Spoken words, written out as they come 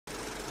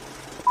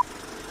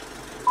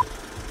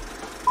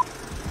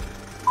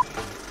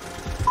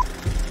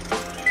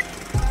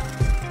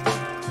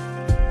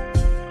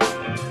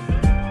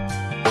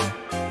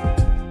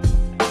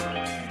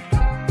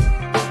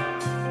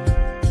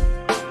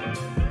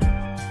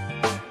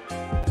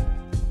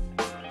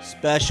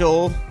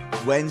Special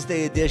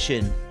Wednesday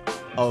edition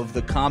of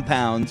the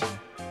Compound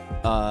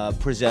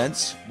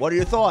presents What Are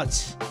Your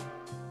Thoughts?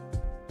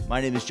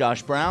 My name is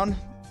Josh Brown.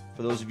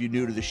 For those of you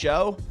new to the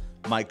show,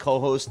 my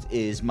co-host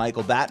is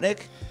Michael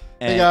Batnick.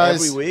 And hey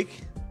guys. Every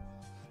week,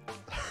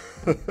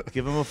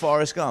 give him a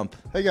Forrest Gump.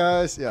 Hey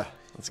guys, yeah,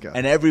 let's go.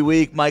 And every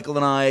week, Michael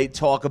and I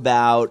talk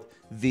about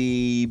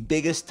the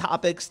biggest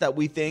topics that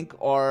we think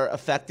are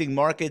affecting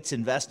markets,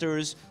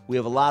 investors. We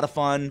have a lot of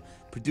fun.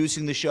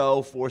 Producing the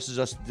show forces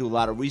us to do a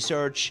lot of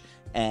research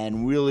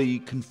and really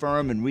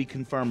confirm and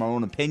reconfirm our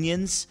own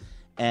opinions.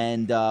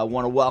 And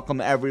want to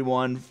welcome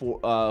everyone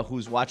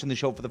who's watching the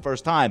show for the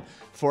first time.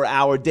 For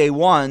our day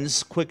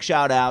ones, quick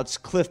shout outs: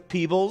 Cliff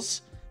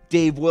Peebles,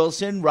 Dave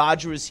Wilson,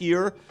 Roger is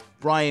here,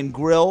 Brian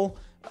Grill.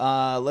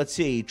 Let's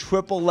see,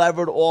 Triple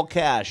Levered All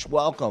Cash,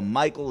 welcome.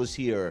 Michael is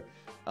here.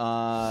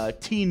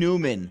 T.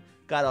 Newman,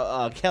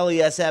 got Kelly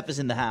SF is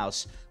in the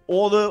house.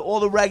 All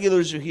the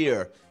regulars are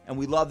here. And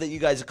we love that you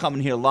guys are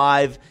coming here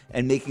live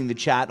and making the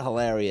chat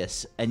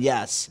hilarious. And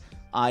yes,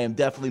 I am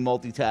definitely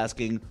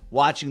multitasking,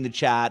 watching the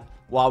chat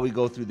while we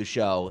go through the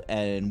show.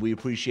 And we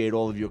appreciate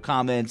all of your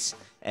comments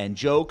and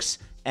jokes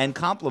and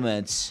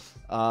compliments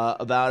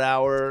about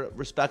our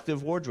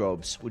respective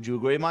wardrobes. Would you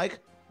agree, Mike?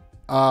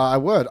 I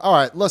would. All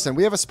right, listen,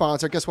 we have a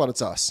sponsor. Guess what?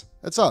 It's us.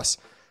 It's us.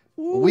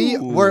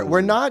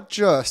 We're not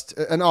just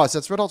and us.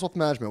 It's Ritholtz Wealth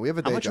Management. We have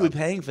a day job. How much are we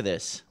paying for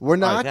this? We're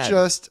not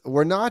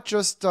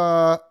just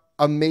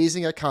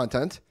amazing at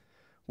content.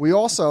 We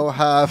also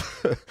have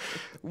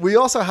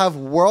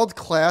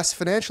world-class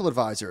financial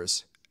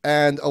advisors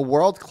and a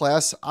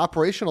world-class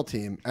operational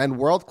team and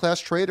world-class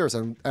traders.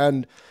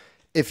 And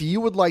if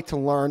you would like to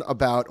learn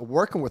about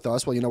working with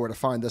us, well, you know where to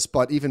find us.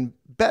 But even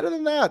better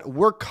than that,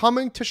 we're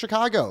coming to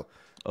Chicago.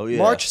 Oh, yeah.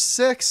 March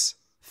 6th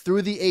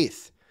through the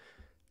 8th.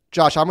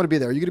 Josh, I'm going to be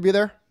there. Are you going to be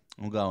there?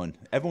 I'm going.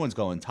 Everyone's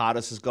going.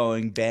 Tadas is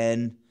going.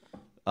 Ben,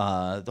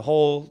 the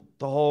whole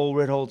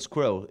Ritholtz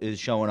crew is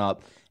showing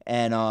up.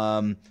 And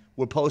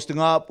we're posting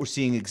up. We're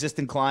seeing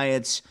existing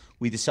clients.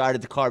 We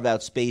decided to carve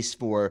out space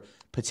for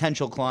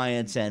potential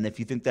clients. And if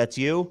you think that's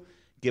you,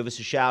 give us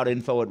a shout.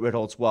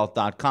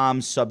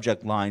 info@ritholtzwealth.com.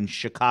 Subject line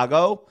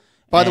Chicago.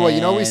 By the way,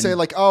 you know we say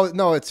like, oh,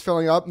 no, it's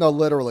filling up. No,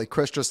 literally.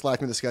 Chris just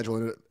slacked me the schedule,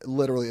 and it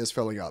literally is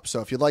filling up.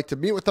 So if you'd like to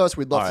meet with us,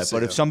 we'd love to see you.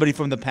 But if somebody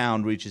from the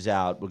pound reaches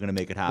out, we're going to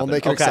make it happen. We'll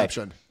make an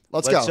exception.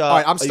 Let's go. All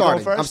right, I'm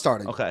starting.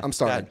 Okay. I'm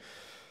starting.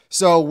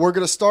 So we're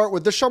going to start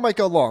with, this show might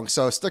go long,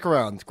 so stick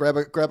around. Grab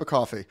a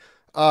coffee.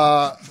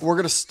 We're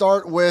going to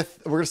start with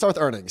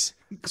earnings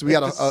because we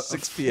got a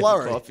 6 p.m.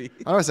 flurry. coffee.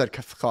 I always said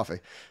coffee.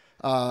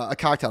 A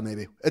cocktail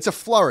maybe. It's a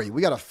flurry.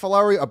 We got a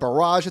flurry, a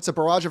barrage. It's a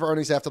barrage of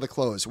earnings after the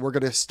close. We're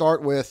going to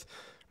start with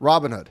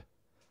Robinhood.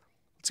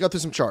 Let's go through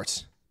some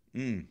charts.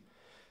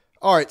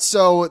 All right,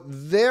 so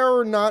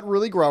they're not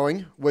really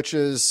growing, which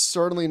is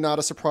certainly not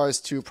a surprise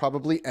to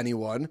probably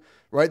anyone,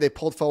 right? They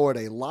pulled forward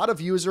a lot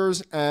of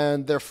users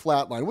and they're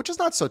flatlining, which is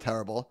not so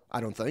terrible, I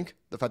don't think,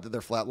 the fact that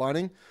they're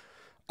flatlining.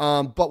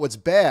 But what's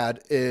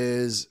bad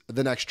is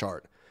the next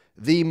chart.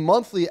 The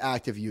monthly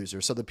active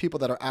users, so the people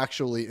that are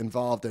actually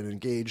involved and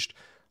engaged,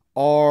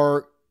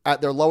 are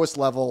at their lowest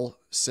level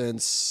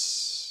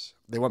since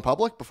they went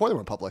public, before they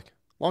went public.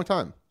 Long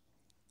time.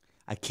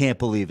 I can't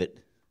believe it.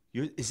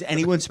 Is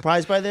anyone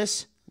surprised by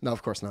this? No,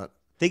 of course not.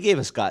 They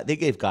gave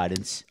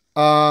guidance.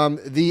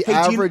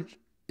 Average.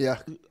 Yeah.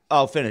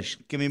 Oh, finish.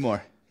 Give me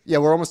more. Yeah,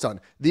 we're almost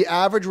done. The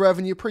average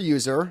revenue per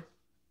user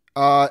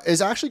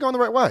is actually going the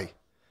right way.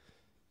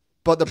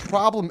 But the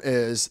problem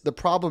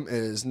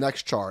is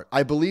next chart.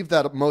 I believe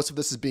that most of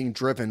this is being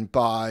driven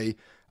by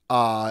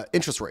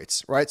interest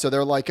rates, right? So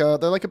they're like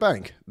a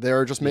bank.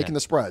 They're just making the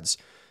spreads.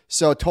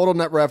 So total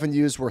net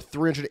revenues were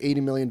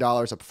 $380 million,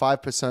 up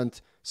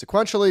 5%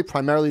 sequentially,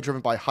 primarily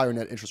driven by higher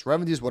net interest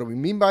revenues. What do we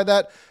mean by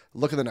that?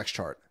 Look at the next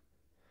chart.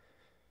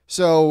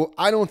 So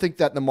I don't think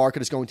that the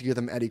market is going to give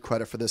them any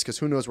credit for this because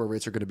who knows where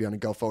rates are going to be on a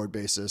go-forward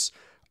basis.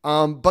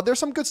 But there's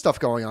some good stuff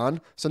going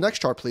on. So next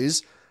chart,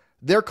 please.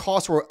 Their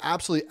costs were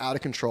absolutely out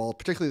of control,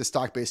 particularly the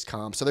stock-based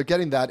comp. So they're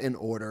getting that in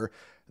order.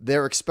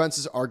 Their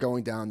expenses are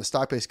going down. The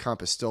stock-based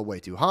comp is still way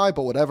too high,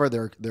 but whatever.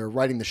 They're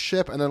righting the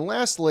ship. And then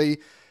lastly,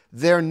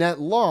 their net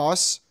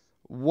loss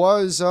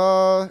was,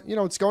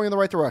 it's going in the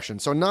right direction.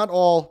 So not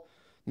all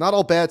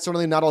bad,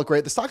 certainly not all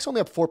great. The stock's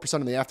only up 4%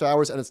 in the after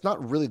hours, and it's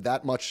not really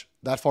that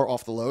far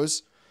off the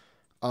lows.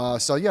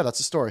 So yeah, that's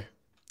the story.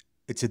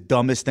 It's the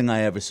dumbest thing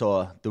I ever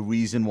saw. The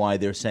reason why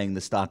they're saying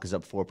the stock is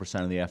up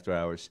 4% in the after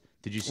hours.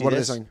 Did you see what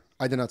this? What are they saying?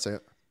 I did not say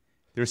it.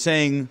 They're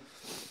saying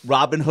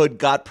Robinhood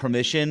got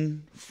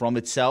permission from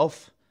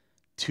itself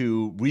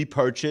to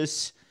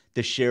repurchase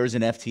the shares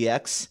in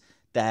FTX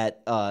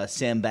that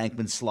Sam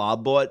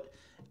Bankman-Slob bought,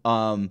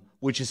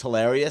 which is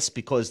hilarious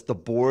because the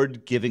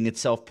board giving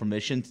itself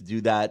permission to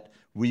do that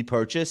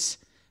repurchase,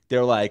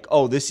 they're like,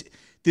 oh, this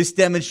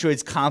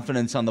demonstrates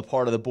confidence on the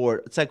part of the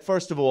board. It's like,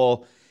 first of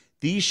all,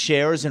 these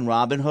shares in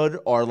Robinhood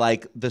are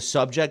like the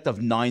subject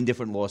of 9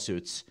 different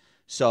lawsuits.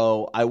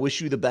 So I wish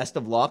you the best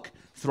of luck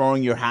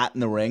throwing your hat in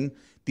the ring.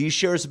 These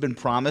shares have been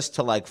promised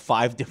to like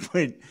 5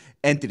 different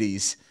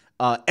entities.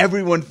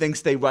 Everyone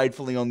thinks they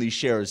rightfully own these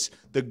shares.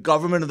 The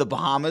government of the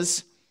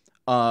Bahamas,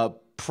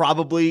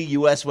 probably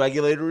U.S.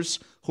 regulators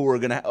who are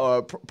going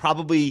to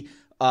probably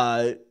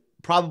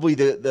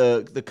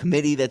the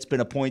committee that's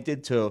been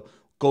appointed to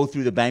go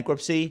through the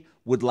bankruptcy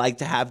would like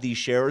to have these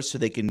shares so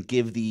they can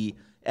give the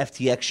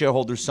FTX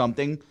shareholders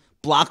something.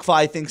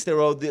 BlockFi thinks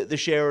they're owed the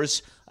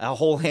shares. A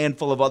whole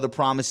handful of other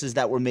promises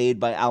that were made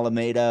by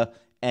Alameda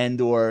and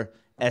or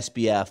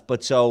SBF.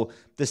 But so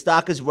the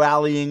stock is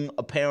rallying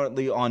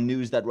apparently on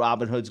news that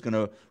Robinhood's going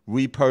to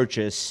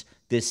repurchase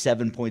this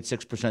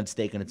 7.6%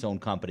 stake in its own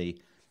company.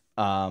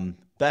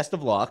 Best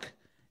of luck.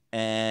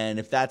 And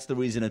if that's the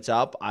reason it's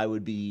up, I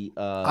would be.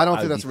 I don't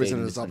think that's the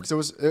reason it's up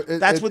because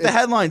that's what the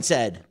headline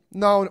said.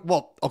 No,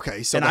 well,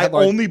 okay. So and I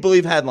only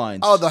believe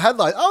headlines. Oh, the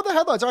headline. Oh, the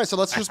headlines. All right, so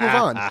let's just move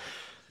on.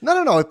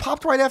 No. It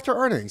popped right after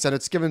earnings, and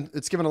it's given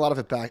a lot of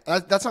it back.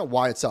 That's not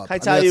why it's up. Can I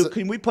tell you?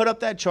 Can we put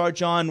up that chart,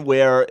 John,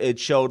 where it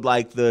showed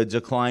like the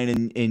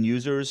decline in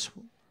users?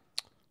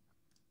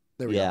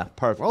 There we go.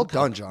 Perfect. Well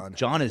done, John.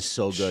 John is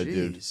so good,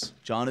 dude.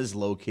 John is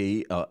low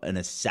key an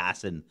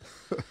assassin.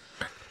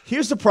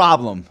 Here's the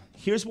problem.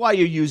 Here's why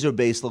your user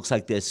base looks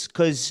like this,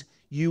 because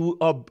you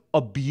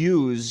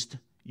abused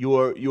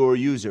your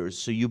users.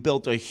 So you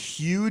built a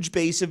huge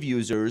base of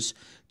users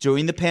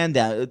during the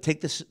pandemic.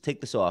 Take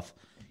this off.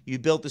 You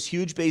built this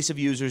huge base of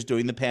users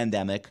during the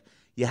pandemic.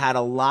 You had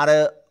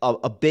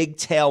a big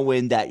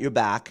tailwind at your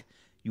back.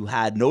 You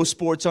had no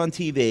sports on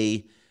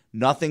TV,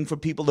 nothing for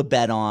people to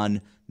bet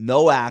on,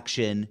 no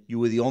action. You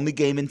were the only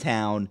game in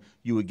town.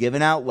 You were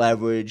giving out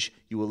leverage.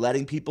 You were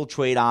letting people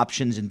trade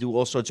options and do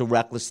all sorts of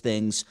reckless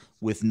things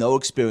with no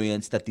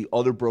experience that the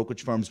other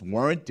brokerage firms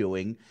weren't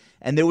doing.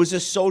 And there was a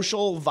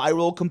social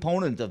viral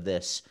component of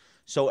this.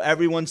 So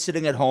everyone's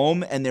sitting at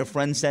home and their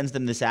friend sends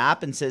them this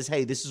app and says,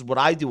 hey, this is what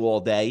I do all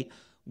day.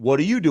 What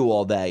do you do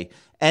all day?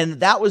 And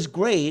that was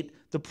great.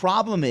 The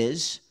problem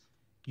is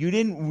you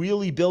didn't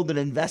really build an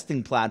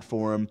investing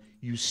platform.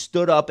 You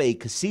stood up a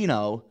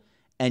casino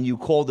and you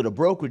called it a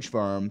brokerage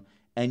firm,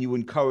 and you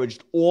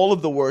encouraged all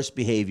of the worst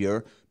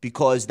behavior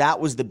because that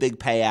was the big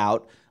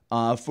payout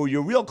for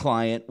your real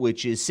client,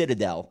 which is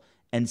Citadel.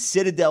 And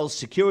Citadel's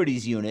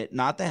securities unit,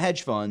 not the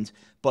hedge fund,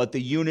 but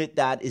the unit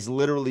that is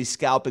literally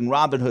scalping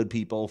Robinhood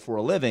people for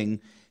a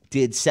living,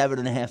 did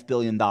 $7.5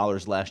 billion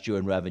last year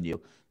in revenue.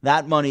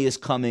 That money is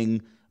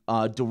coming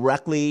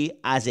directly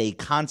as a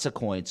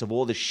consequence of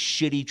all the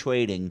shitty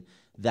trading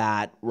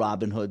that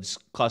Robinhood's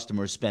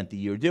customers spent the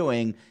year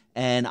doing,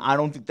 and I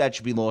don't think that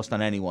should be lost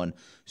on anyone.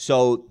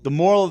 So the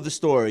moral of the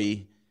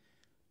story,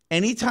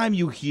 anytime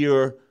you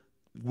hear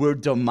we're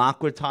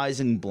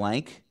democratizing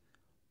blank,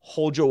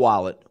 hold your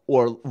wallet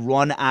or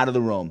run out of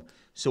the room.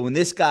 So when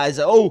this guy's,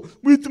 oh,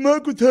 we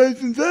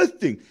democratized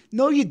investing.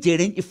 No, you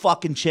didn't, you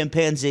fucking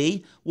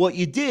chimpanzee. What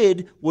you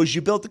did was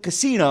you built a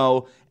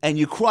casino and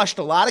you crushed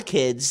a lot of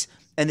kids,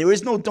 and there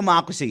is no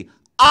democracy.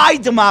 I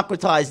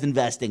democratized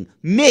investing.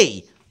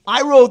 Me.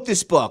 I wrote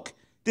this book.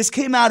 This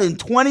came out in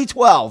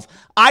 2012.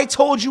 I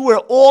told you where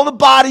all the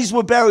bodies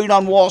were buried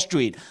on Wall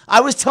Street.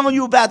 I was telling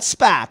you about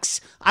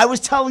SPACs. I was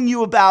telling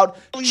you about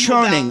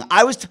churning.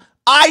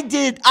 I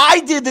did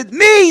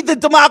the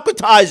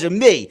democratizer,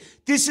 me.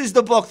 This is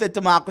the book that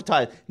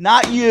democratized.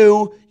 Not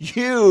you.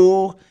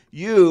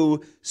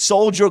 You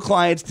sold your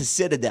clients to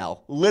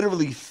Citadel,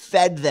 literally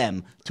fed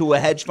them to a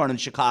hedge fund in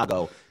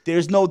Chicago.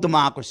 There's no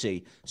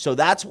democracy. So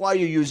that's why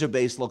your user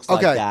base looks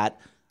like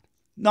that.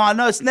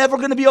 No, it's never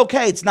going to be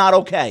okay. It's not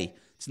okay.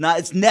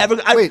 It's never.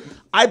 Wait.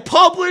 I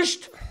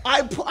published.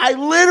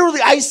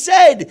 I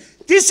said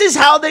this is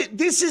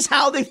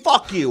how they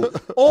fuck you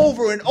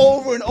over and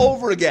over and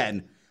over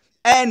again.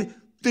 And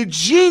the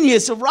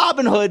genius of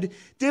Robinhood,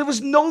 there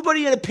was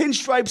nobody in a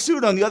pinstripe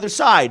suit on the other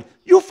side.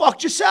 You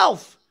fucked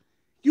yourself.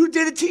 You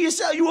did it to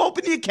yourself. You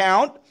opened the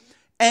account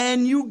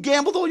and you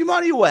gambled all your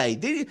money away.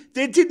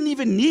 There didn't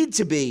even need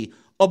to be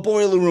a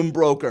boiler room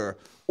broker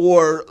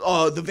or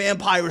the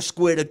vampire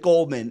squid at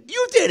Goldman.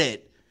 You did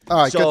it. All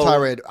right, good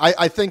tirade.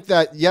 I think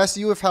that, yes,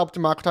 you have helped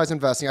democratize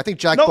investing. I think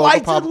Jack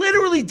Bogle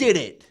literally did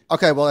it.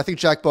 Okay, well, I think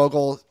Jack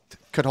Bogle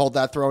could hold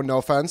that throne, no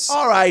offense.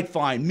 All right,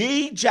 fine.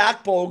 Me,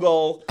 Jack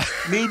Bogle,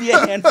 maybe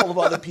a handful of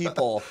other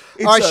people.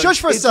 All right, shush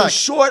for a sec. It's a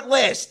short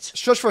list.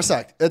 Shush for a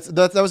sec.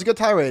 That was a good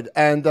tirade,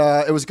 and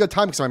it was a good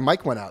timing because my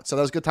mic went out, so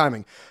that was good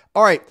timing.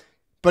 All right,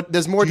 but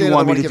there's more data. Do you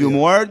want me to do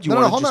more? Do you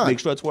want to just make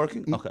sure it's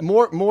working? Okay.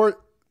 More.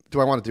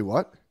 Do I want to do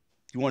what?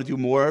 You want to do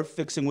more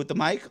fixing with the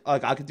mic?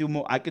 Like I could do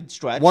more. I could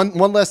stretch. One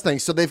last thing.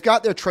 So they've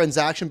got their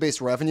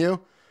transaction-based revenue.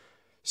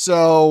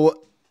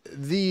 So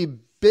the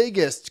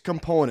biggest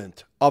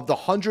component of the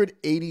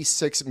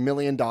 $186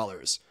 million.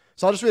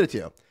 So I'll just read it to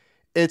you.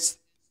 It's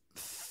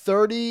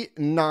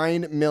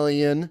 $39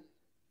 million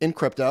in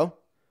crypto,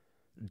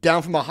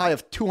 down from a high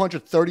of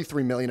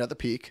 $233 million at the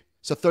peak.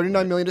 So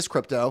 $39 million is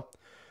crypto.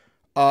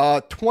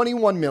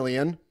 $21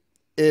 million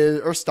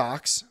are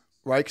stocks,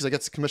 right? Because it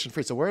gets commission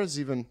free. So where is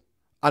even?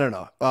 I don't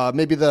know.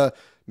 Maybe the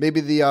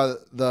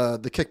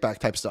kickback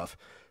type stuff.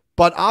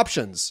 But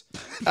options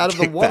out of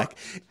the one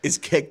is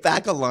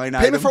kickback a line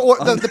payment item?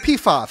 for the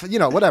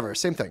PFOF, whatever,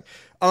 same thing.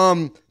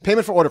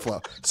 Payment for order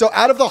flow. So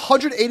out of the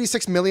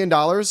 $186 million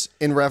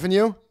in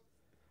revenue,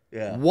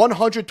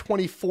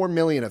 $124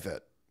 million of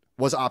it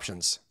was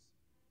options.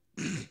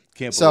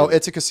 So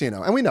it's a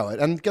casino, and we know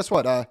it. And guess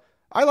what? I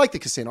like the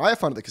casino. I have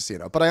fun at the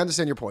casino, but I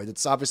understand your point.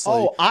 It's obviously.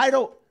 Oh, I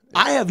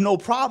have no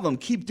problem.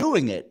 Keep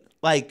doing it.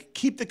 Like,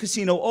 keep the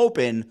casino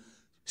open.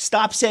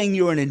 Stop saying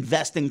you're an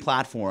investing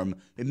platform.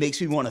 It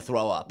makes me want to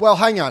throw up. Well,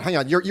 hang on.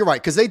 You're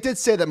right, because they did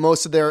say that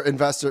most of their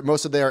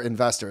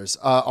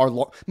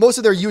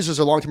users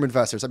are long-term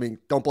investors. I mean,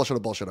 don't bullshit a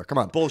bullshitter. Come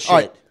on. Bullshit. All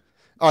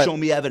right. Show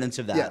me evidence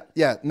of that.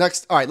 Yeah.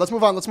 Next. All right. Let's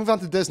move on. Let's move on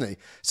to Disney.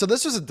 So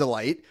this was a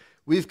delight.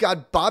 We've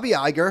got Bobby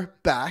Iger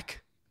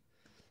back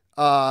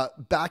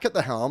at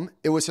the helm.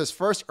 It was his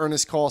first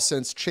earnings call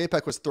since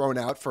Chapek was thrown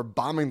out for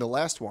bombing the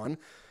last one.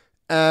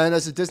 And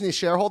as a Disney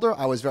shareholder,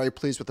 I was very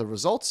pleased with the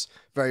results,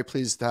 very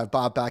pleased to have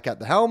Bob back at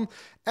the helm.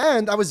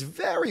 And I was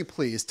very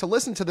pleased to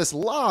listen to this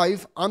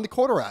live on the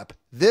Quarter app.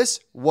 This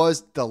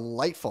was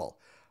delightful.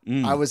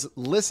 I was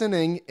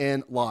listening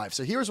in live.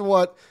 So here's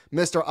what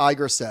Mr.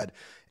 Iger said.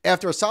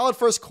 After a solid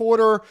first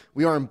quarter,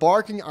 we are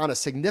embarking on a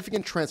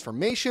significant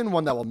transformation,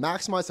 one that will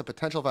maximize the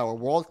potential of our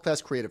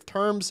world-class creative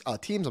teams,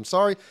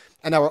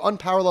 and our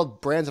unparalleled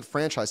brands and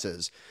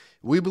franchises.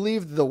 We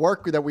believe the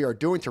work that we are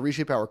doing to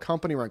reshape our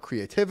company around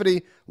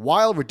creativity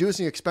while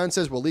reducing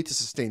expenses will lead to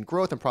sustained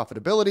growth and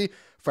profitability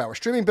for our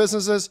streaming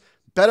businesses,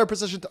 better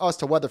position us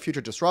to weather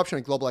future disruption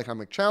and global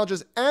economic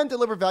challenges, and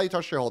deliver value to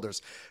our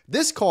shareholders.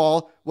 This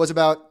call was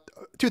about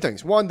two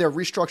things. One, they're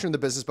restructuring the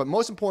business, but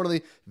most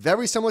importantly,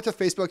 very similar to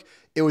Facebook,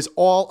 it was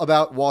all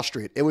about Wall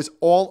Street. It was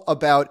all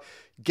about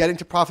getting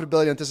to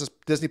profitability on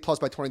Disney Plus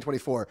by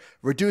 2024,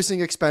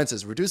 reducing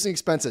expenses,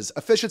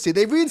 efficiency.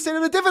 They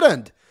reinstated a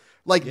dividend.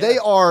 They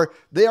are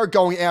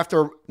going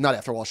after, not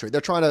after Wall Street.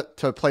 They're trying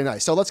to play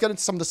nice. So let's get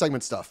into some of the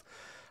segment stuff.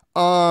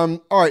 All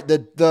right,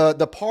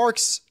 the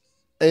parks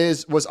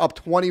was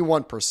up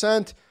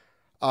 21%.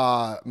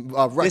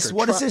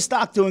 What is this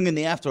stock doing in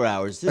the after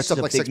hours? This is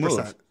a big 6%.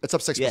 move. It's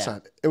up 6%. Yeah.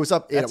 It was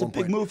up 8% That's at one point.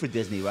 That's a big move for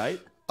Disney,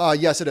 right?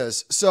 Yes, it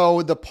is.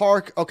 So the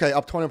park, up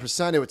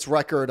 20%. It's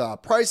record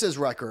prices,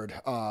 record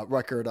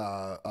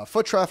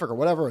foot traffic or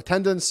whatever,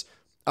 attendance.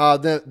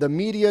 The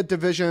media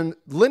division,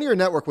 linear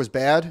network was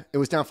bad. It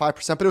was down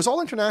 5%, but it was all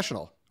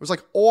international. It was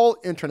like all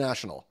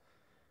international.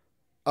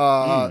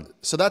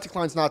 So that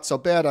decline's not so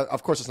bad.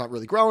 Of course, it's not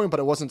really growing, but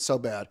it wasn't so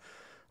bad.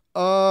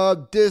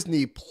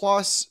 Disney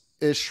Plus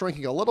is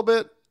shrinking a little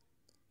bit,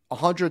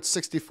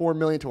 164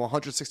 million to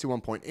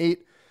 161.8.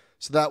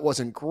 So that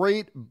wasn't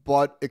great,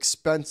 but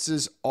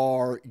expenses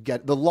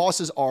the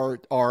losses are.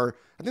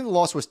 I think the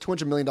loss was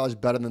 $200 million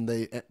better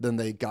than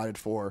they guided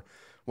for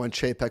when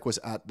Chapek was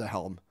at the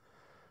helm.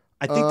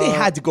 I think they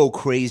had to go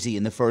crazy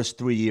in the first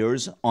 3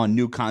 years on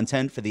new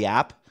content for the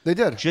app. They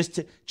did. Just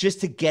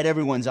to get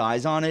everyone's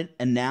eyes on it,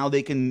 and now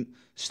they can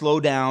slow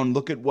down,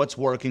 look at what's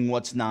working,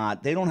 what's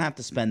not. They don't have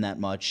to spend that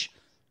much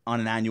on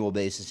an annual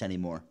basis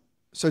anymore.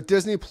 So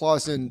Disney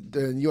Plus in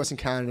the U.S. and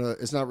Canada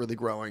is not really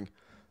growing,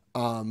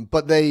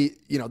 but they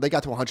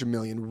got to 100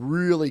 million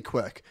really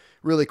quick.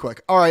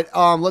 All right,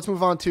 let's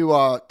move on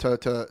to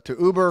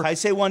Uber. Can I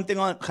say one thing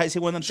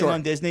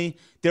on Disney?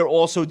 They're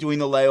also doing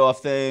the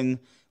layoff thing,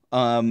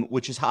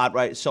 which is hot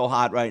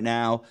right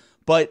now.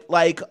 But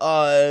Iger's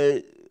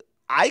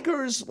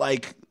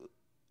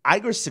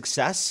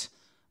success,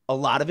 a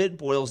lot of it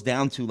boils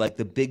down to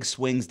the big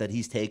swings that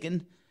he's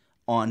taken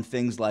on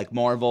things like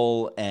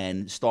Marvel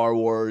and Star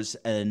Wars,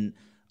 and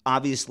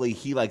obviously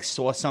he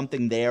saw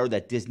something there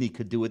that Disney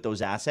could do with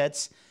those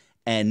assets,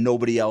 and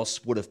nobody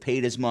else would have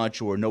paid as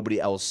much, or nobody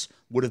else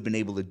would have been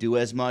able to do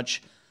as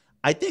much.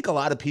 I think a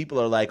lot of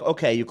people are like,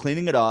 okay, you're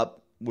cleaning it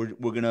up. We're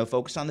going to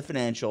focus on the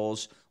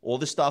financials, all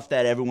the stuff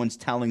that everyone's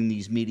telling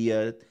these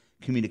media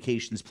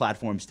communications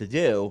platforms to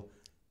do,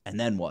 and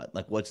then what?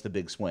 What's the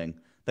big swing?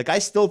 I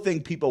still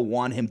think people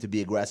want him to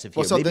be aggressive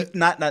here. Well, so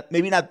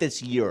maybe not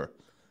this year,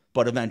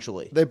 but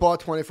eventually. They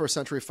bought 21st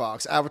Century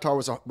Fox. Avatar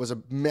was a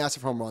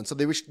massive home run. So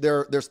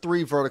there's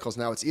three verticals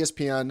now. It's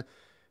ESPN,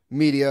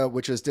 media,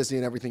 which is Disney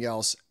and everything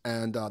else,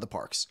 and the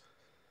parks.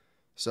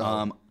 So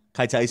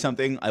can I tell you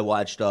something? I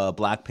watched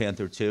Black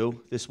Panther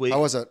 2 this week.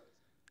 How was it?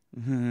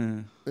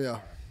 Yeah.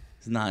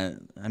 It's not.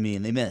 I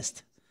mean, they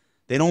missed.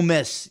 They don't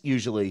miss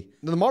usually.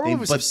 The Marvel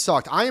movies have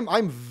sucked.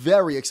 I'm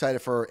very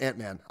excited for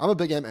Ant-Man. I'm a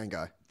big Ant-Man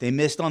guy. They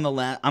missed on the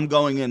last. I'm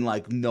going in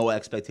no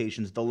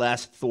expectations. The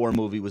last Thor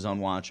movie was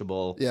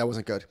unwatchable. Yeah, it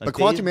wasn't good. But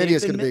Quantumania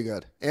is going to be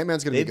good.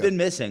 Ant-Man's going to be good. They've been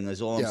missing, is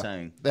all I'm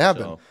saying. They have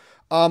been.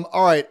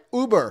 All right,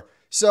 Uber.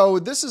 So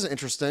this is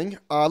interesting.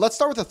 Let's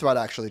start with the thread,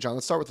 actually, John.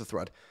 Let's start with the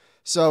thread.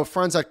 So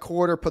friends at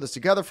Quarter put this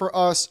together for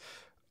us.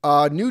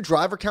 New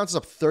driver counts is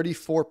up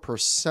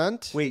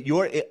 34%. Wait,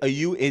 are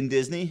you in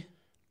Disney?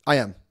 I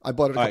am. I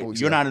bought it a couple weeks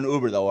ago. You're not in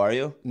Uber though, are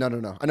you?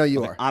 No. I know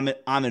you are. I'm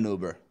in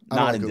Uber.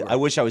 Not in Uber. I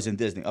wish I was in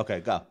Disney. Okay,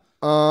 go.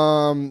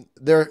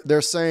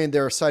 They're saying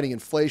they're citing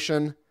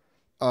inflation.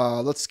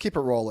 Let's keep it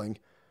rolling.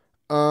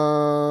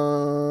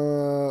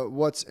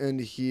 What's in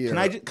here? Can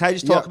I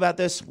just talk about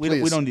this? We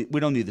please.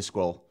 don't need to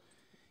scroll.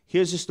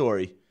 Here's the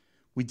story.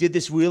 We did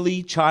this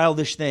really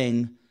childish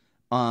thing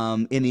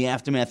in the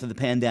aftermath of the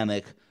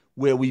pandemic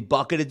where we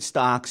bucketed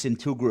stocks in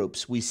two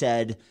groups. We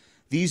said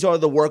these are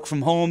the work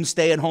from home,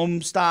 stay at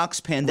home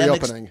stocks,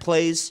 pandemic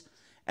plays,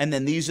 and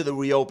then these are the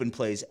reopen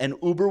plays. And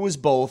Uber was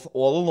both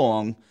all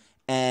along.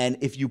 And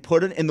if you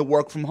put it in the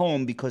work from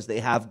home because they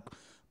have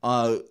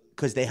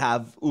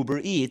Uber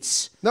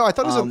Eats. No, I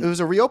thought it was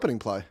a reopening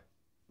play.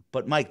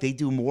 But Mike, they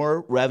do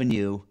more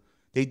revenue.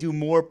 They do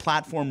more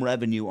platform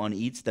revenue on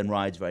Eats than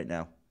rides right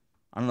now.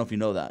 I don't know if you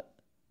know that.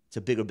 It's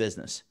a bigger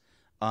business.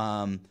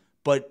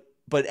 But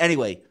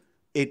anyway,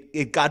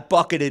 it got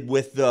bucketed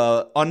with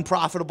the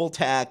unprofitable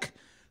tech,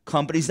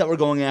 companies that were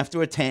going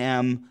after a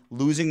TAM,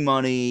 losing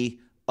money,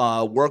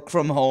 work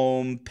from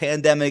home,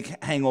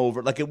 pandemic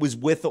hangover. Like it was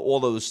with all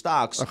those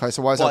stocks. Okay,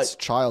 so why is that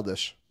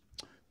childish?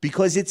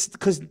 Because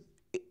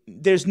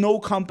there's no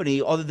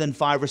company other than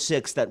 5 or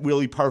 6 that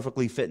really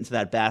perfectly fit into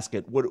that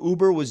basket. What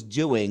Uber was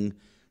doing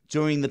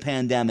during the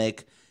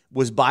pandemic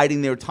was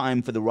biding their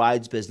time for the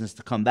rides business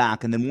to come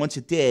back. And then once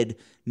it did,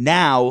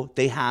 now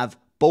they have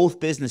both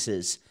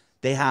businesses.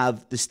 They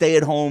have the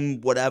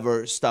stay-at-home,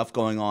 whatever stuff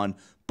going on.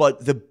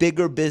 But the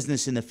bigger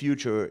business in the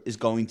future is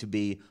going to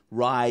be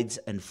rides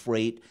and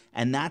freight.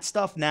 And that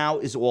stuff now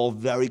is all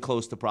very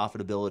close to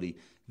profitability.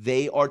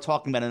 They are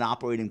talking about an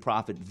operating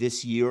profit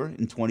this year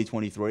in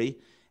 2023.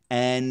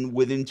 And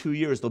within 2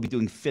 years, they'll be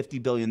doing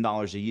 $50 billion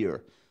a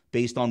year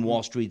based on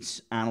Wall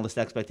Street's analyst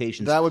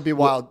expectations. That would be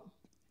wild.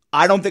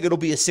 I don't think it'll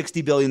be a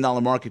 $60 billion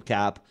market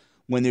cap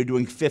when they're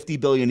doing $50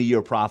 billion a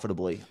year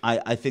profitably.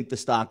 I think the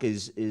stock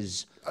is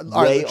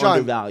way John,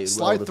 undervalued.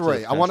 Slide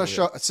 3. I want to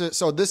show.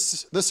 So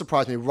this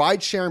surprised me.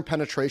 Ride sharing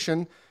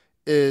penetration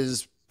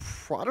is,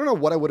 I don't know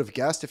what I would have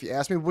guessed if you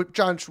asked me.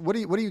 John, what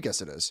do you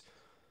guess it is?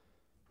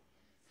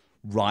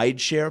 Ride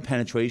share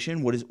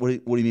penetration? What do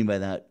you mean by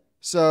that?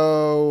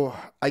 So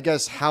I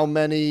guess how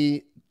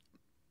many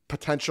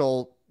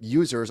potential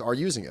users are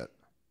using it?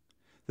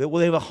 Well,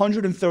 they have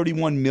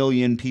 131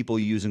 million people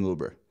using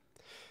Uber.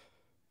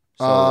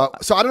 So I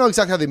don't know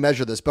exactly how they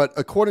measure this, but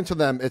according to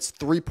them, it's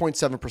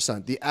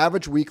 3.7%. The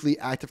average weekly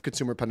active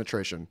consumer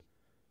penetration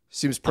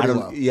seems pretty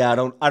low. Yeah,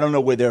 I don't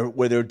know where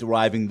they're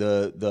deriving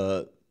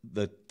the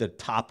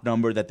top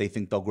number that they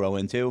think they'll grow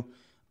into.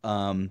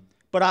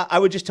 But I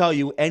would just tell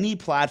you, any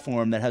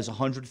platform that has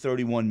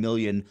 131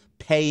 million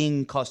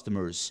paying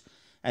customers,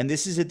 and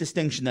this is a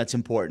distinction that's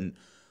important.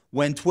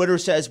 When Twitter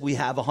says we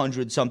have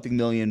 100-something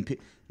million,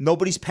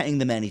 nobody's paying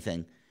them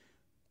anything.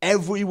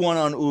 Everyone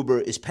on Uber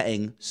is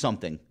paying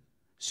something.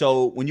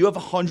 So when you have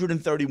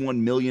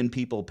 131 million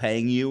people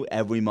paying you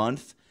every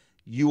month,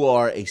 you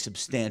are a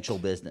substantial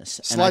business.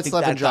 And I think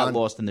that got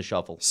lost in the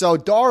shuffle. So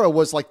Dara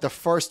was like the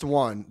first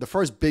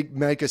big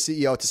mega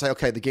CEO to say,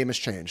 okay, the game has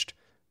changed.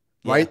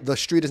 Right? Yeah. The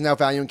street is now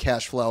valuing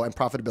cash flow and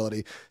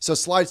profitability. So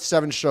slide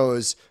 7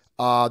 shows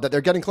that they're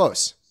getting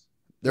close.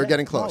 They're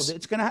getting close. No,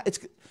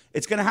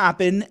 it's gonna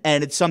happen,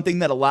 and it's something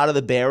that a lot of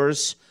the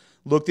bears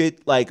looked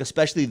at, like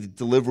especially the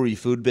delivery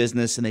food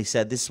business, and they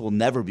said this will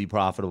never be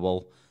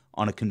profitable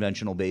on a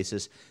conventional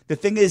basis. The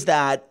thing is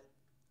that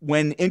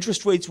when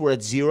interest rates were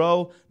at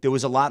 0, there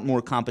was a lot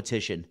more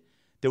competition.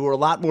 There were a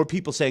lot more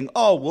people saying,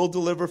 "Oh, we'll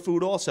deliver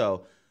food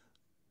also."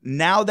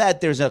 Now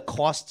that there's a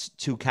cost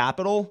to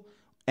capital,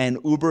 and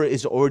Uber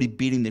is already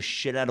beating the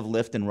shit out of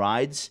Lyft and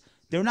rides,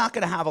 they're not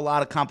going to have a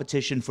lot of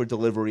competition for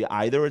delivery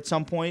either at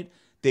some point.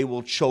 They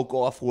will choke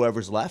off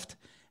whoever's left.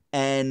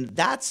 And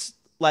that's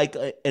like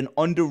an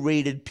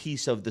underrated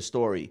piece of the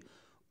story.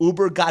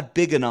 Uber got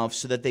big enough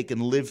so that they can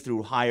live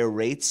through higher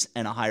rates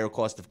and a higher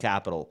cost of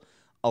capital.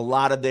 A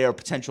lot of their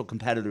potential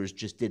competitors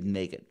just didn't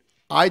make it.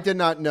 I did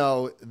not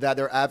know that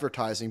their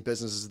advertising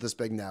business is this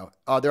big now.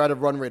 They're at a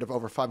run rate of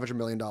over $500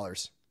 million.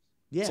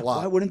 Yeah,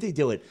 why wouldn't they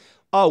do it?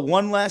 Oh,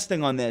 one last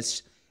thing on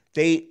this.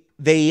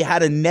 They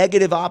had a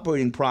negative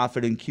operating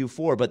profit in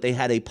Q4, but they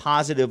had a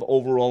positive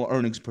overall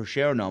earnings per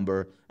share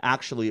number.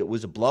 Actually, it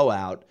was a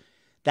blowout.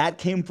 That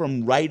came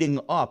from writing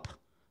up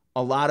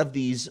a lot of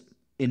these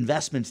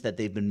investments that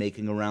they've been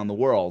making around the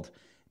world.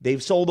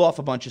 They've sold off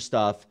a bunch of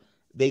stuff.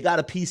 They got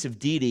a piece of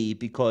Didi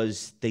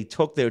because they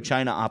took their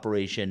China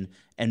operation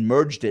and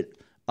merged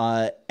it.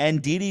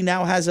 And Didi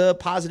now has a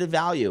positive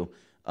value.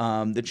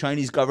 The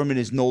Chinese government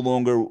is no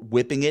longer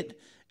whipping it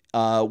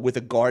with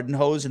a garden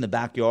hose in the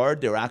backyard.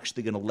 They're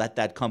actually going to let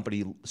that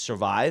company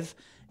survive.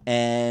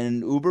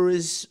 And Uber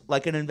is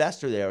like an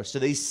investor there. So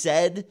they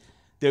said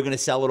they're going to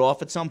sell it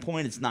off at some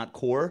point. It's not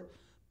core.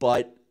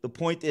 But the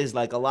point is,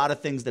 like, a lot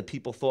of things that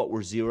people thought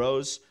were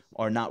zeros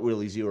are not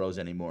really zeros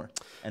anymore.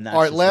 And that's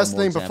all right, last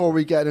thing before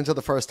we get into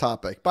the first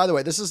topic. By the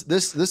way,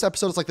 this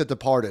episode is like The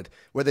Departed,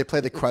 where they play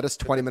the credits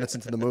 20 minutes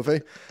into the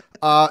movie.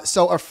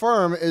 So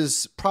Affirm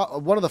is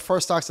one of the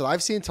first stocks that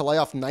I've seen to lay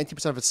off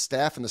 90% of its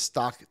staff, and the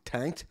stock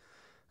tanked.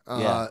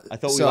 Yeah, I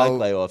thought we liked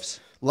layoffs.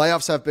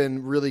 Layoffs have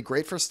been really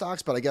great for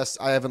stocks, but I guess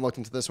I haven't looked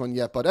into this one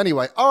yet. But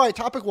anyway, all right,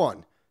 topic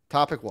one.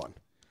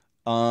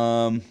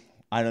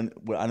 I don't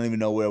even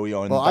know where we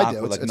are in Well, the doc. I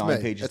do. We're like It's 9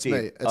 me. pages It's deep. me.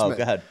 It's Oh, me.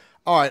 go ahead.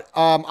 All right.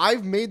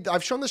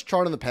 I've shown this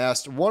chart in the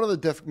past. One of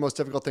the most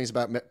difficult things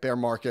about bear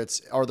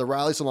markets are the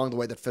rallies along the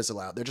way that fizzle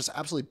out. They're just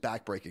absolutely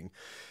backbreaking.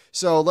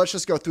 So let's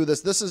just go through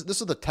this. This is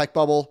the tech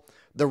bubble.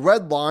 The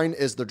red line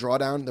is the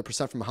drawdown, the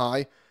percent from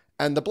high,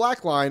 and the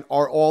black line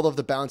are all of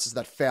the bounces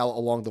that fail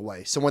along the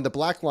way. So when the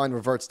black line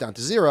reverts down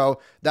to zero,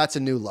 that's a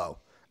new low.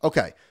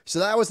 Okay, so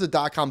that was the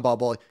dot-com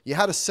bubble. You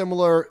had a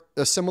similar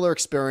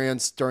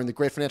experience during the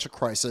Great Financial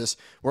Crisis,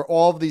 where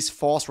all of these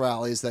false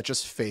rallies that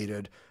just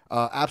faded,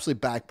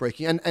 absolutely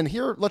backbreaking. And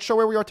here, let's show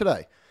where we are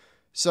today.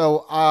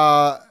 So,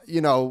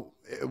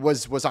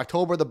 was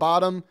October the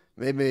bottom?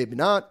 Maybe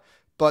not.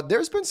 But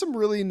there's been some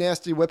really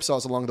nasty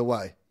whipsaws along the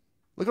way.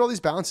 Look at all these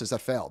bounces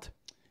that failed.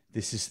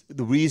 This is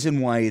the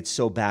reason why it's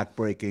so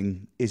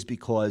backbreaking is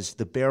because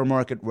the bear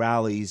market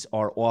rallies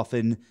are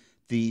often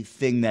the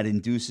thing that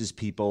induces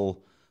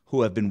people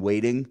who have been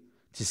waiting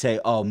to say,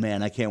 "Oh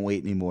man, I can't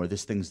wait anymore.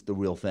 This thing's the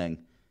real thing."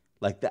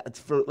 Like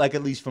that's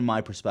at least from my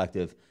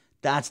perspective,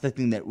 that's the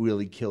thing that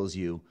really kills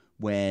you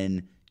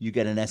when you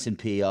get an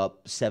S&P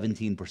up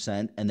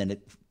 17% and then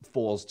it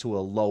falls to a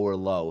lower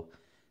low.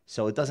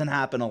 So it doesn't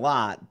happen a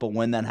lot, but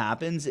when that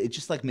happens, it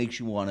just like makes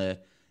you want to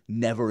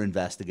never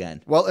invest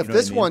again. Well, if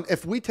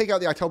if we take out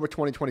the October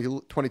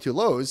 2022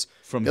 lows,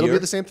 it'll be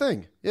the same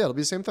thing. Yeah, it'll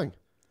be the same thing.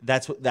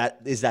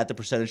 Is that the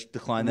percentage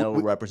decline that it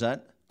will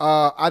represent?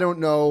 I don't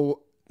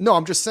know. No,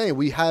 I'm just saying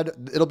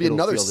it'll be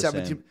another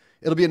 17.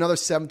 It'll be another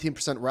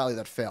 17% rally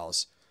that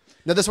fails.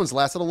 Now this one's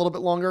lasted a little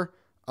bit longer,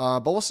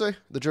 but we'll see.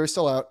 The jury's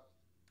still out.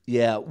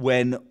 Yeah,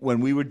 when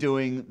we were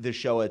doing the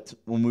show at the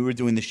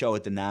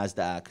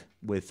Nasdaq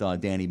with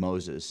Danny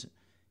Moses,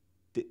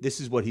 this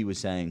is what he was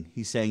saying.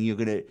 He's saying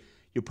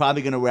you're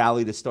probably gonna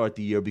rally to start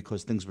the year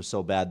because things were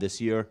so bad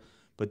this year.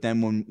 But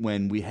then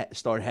when we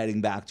start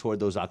heading back toward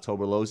those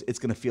October lows, it's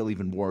gonna feel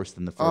even worse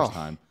than the first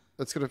time.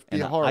 That's going to be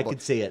and horrible. I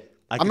could see it.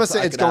 I'm going to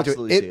say it's going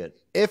to.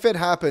 If it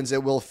happens,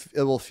 it will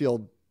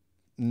feel.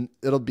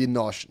 It'll be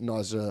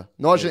nausea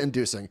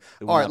inducing.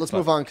 All right, let's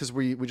move on because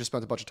we just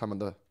spent a bunch of time on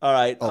the. All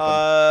right,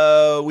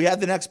 we have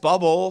the next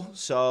bubble.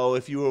 So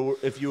if you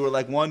were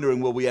like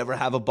wondering, will we ever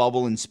have a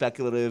bubble in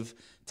speculative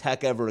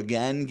tech ever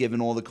again,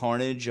 given all the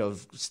carnage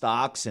of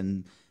stocks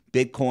and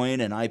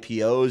Bitcoin and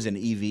IPOs and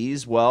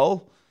EVs?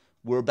 Well,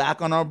 we're back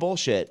on our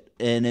bullshit,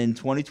 and in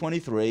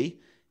 2023.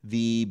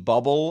 The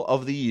bubble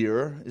of the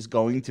year is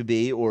going to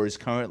be, or is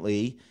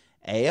currently,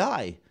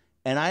 AI.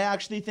 And I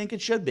actually think it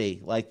should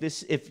be. Like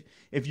this, if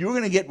you're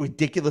going to get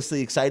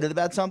ridiculously excited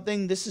about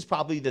something, this is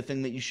probably the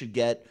thing that you should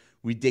get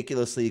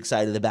ridiculously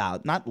excited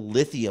about. Not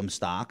lithium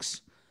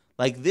stocks.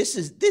 Like this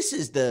is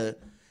the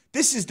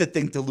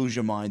thing to lose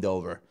your mind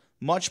over.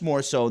 Much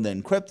more so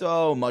than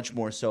crypto, much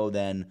more so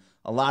than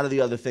a lot of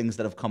the other things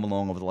that have come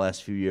along over the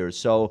last few years.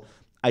 So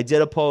I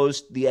did a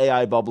post, the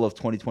AI bubble of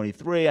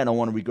 2023. I don't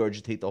want to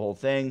regurgitate the whole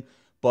thing,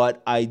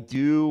 but I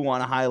do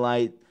want to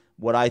highlight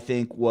what I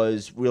think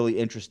was really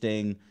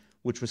interesting,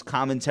 which was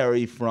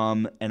commentary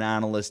from an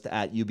analyst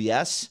at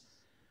UBS,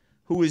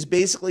 who is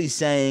basically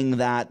saying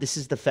that this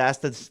is the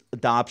fastest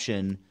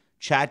adoption,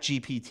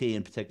 ChatGPT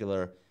in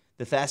particular,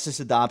 the fastest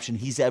adoption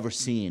he's ever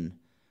seen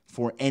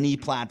for any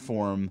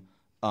platform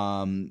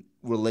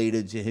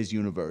related to his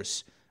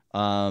universe.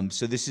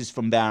 So this is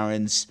from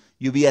Barron's.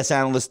 UBS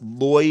analyst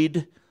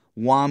Lloyd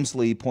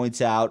Walmsley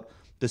points out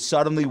the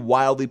suddenly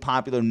wildly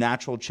popular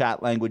natural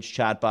chat language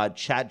chatbot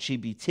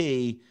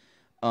ChatGPT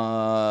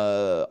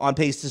on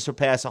pace to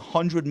surpass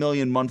 100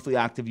 million monthly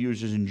active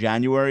users in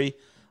January,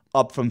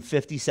 up from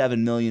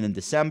 57 million in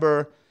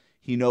December.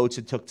 He notes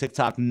it took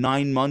TikTok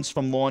 9 months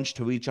from launch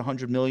to reach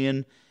 100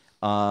 million.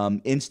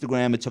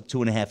 Instagram, it took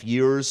 2.5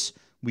 years.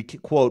 We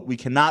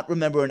cannot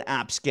remember an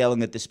app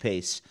scaling at this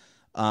pace.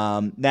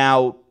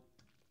 Now,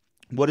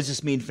 what does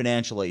this mean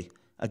financially?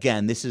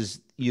 Again, this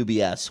is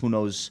UBS. Who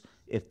knows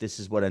if this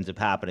is what ends up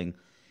happening?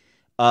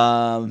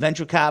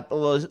 Venture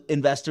capital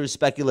investors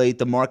speculate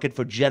the market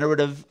for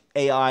generative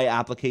AI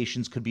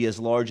applications could be as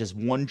large as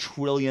 $1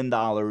 trillion.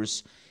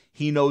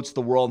 He notes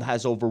the world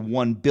has over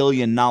 1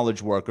 billion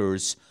knowledge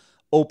workers.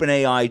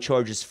 OpenAI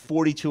charges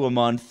 $42 a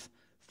month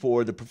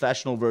for the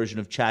professional version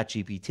of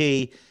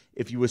ChatGPT.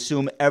 If you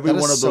assume every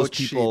one of those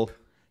people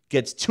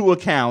gets 2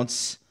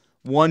 accounts,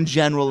 one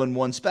general and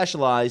one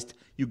specialized,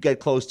 you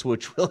get close to $1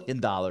 trillion.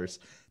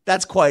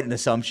 That's quite an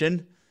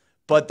assumption,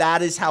 but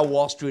that is how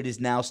Wall Street is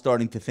now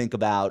starting to think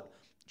about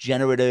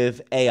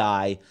generative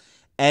AI.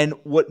 And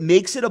what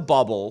makes it a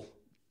bubble,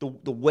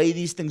 the way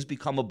these things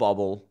become a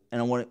bubble,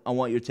 and I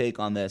want your take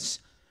on this,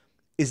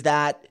 is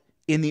that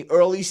in the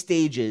early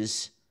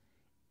stages,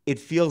 it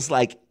feels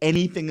like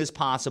anything is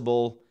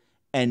possible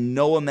and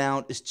no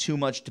amount is too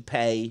much to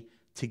pay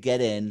to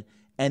get in,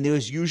 and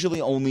there's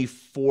usually only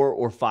 4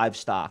 or 5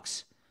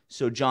 stocks.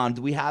 So, John,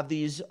 do we have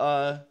these?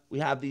 We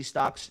have these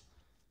stocks.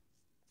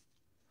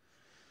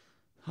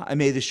 I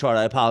made this chart.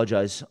 I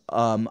apologize.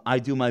 I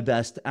do my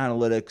best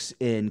analytics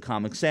in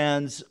Comic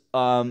Sans.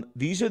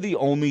 These are the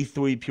only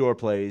 3 pure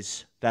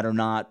plays that are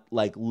not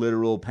like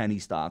literal penny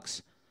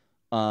stocks.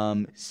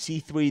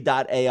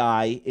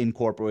 C3.ai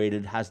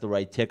Incorporated has the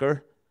right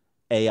ticker,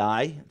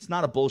 AI. It's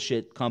not a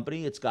bullshit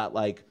company. It's got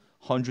like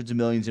hundreds of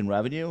millions in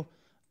revenue.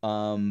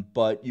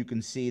 But you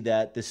can see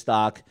that the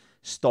stock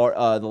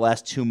the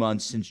last 2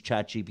 months since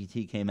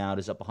ChatGPT came out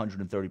is up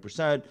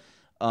 130%.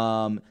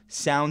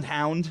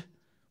 SoundHound,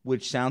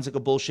 which sounds like a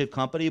bullshit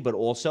company, but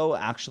also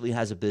actually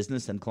has a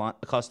business and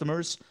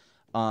customers.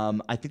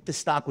 I think the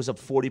stock was up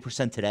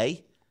 40%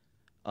 today.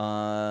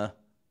 I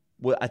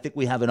think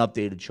we have an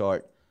updated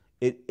chart.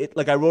 It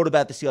like I wrote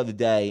about this the other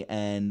day,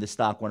 and the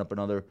stock went up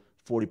another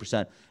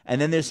 40%. And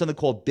then there's something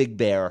called Big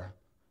Bear,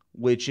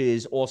 which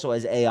is also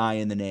has AI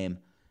in the name.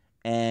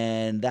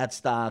 And that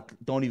stock,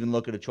 don't even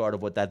look at a chart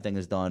of what that thing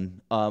has done.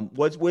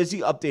 Where's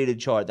the updated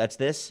chart? That's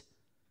this?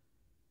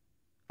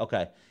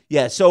 Okay.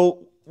 Yeah,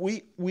 so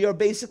we are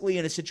basically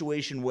in a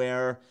situation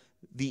where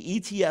the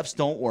ETFs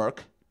don't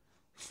work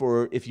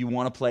for if you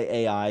want to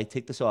play AI.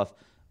 Take this off.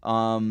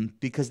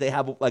 Because they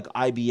have like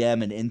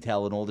IBM and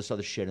Intel and all this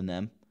other shit in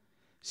them.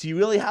 So you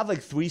really have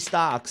like 4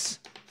 stocks,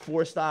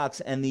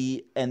 and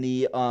the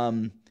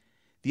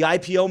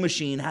IPO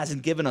machine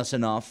hasn't given us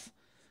enough.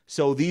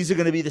 So these are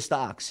going to be the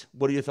stocks.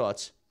 What are your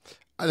thoughts?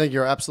 I think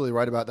you're absolutely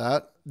right about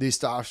that. These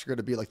stocks are going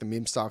to be like the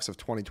meme stocks of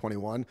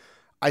 2021.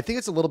 I think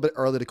it's a little bit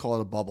early to call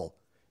it a bubble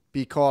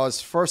because,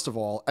 first of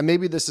all, and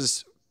maybe this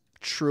is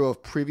true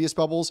of previous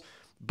bubbles,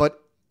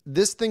 but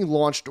this thing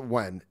launched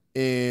when?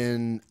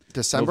 In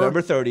December?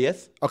 November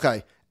 30th.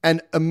 Okay.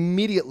 And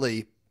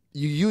immediately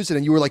you use it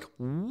and you were like,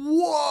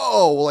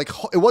 whoa, like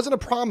it wasn't a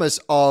promise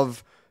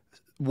of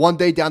one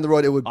day down the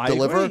road it would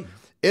deliver. Agree.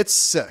 It's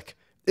sick.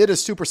 It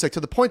is super sick to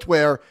the point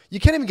where you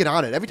can't even get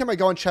on it. Every time I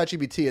go on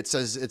ChatGPT, it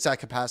says it's at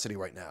capacity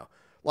right now.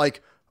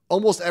 Like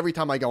almost every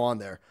time I go on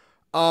there.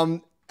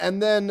 And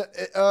then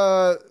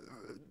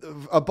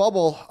a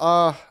bubble,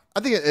 I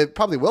think it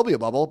probably will be a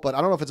bubble, but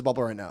I don't know if it's a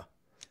bubble right now.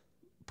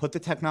 Put the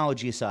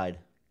technology aside.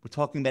 We're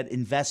talking about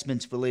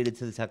investments related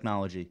to the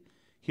technology.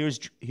 Here's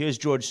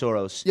George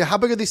Soros. Yeah, how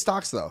big are these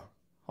stocks though?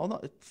 Hold on,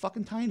 it's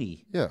fucking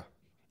tiny. Yeah.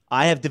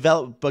 I have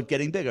developed, but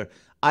getting bigger.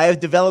 I have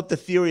developed a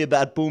theory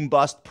about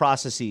boom-bust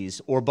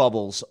processes or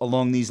bubbles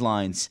along these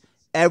lines.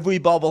 Every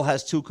bubble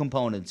has 2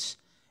 components: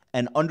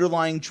 an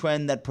underlying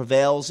trend that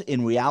prevails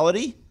in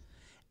reality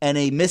and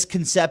a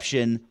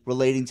misconception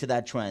relating to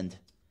that trend.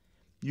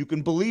 You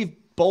can believe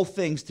both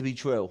things to be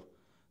true.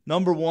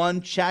 Number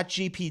 1,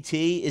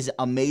 ChatGPT is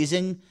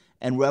amazing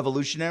and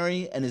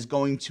revolutionary and is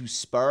going to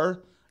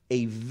spur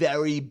a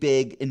very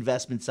big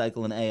investment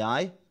cycle in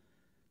AI.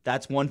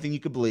 That's one thing you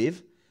could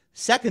believe.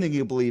 Second thing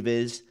you believe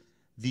is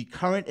the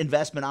current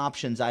investment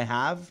options I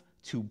have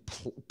to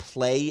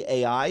play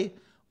AI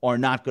are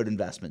not good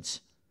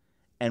investments.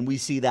 And we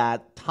see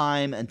that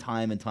time and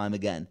time and time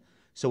again.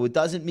 So it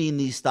doesn't mean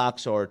these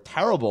stocks are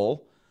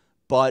terrible,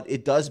 but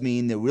it does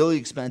mean they're really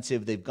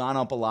expensive. They've gone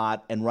up a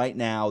lot. And right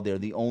now they're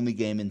the only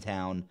game in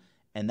town.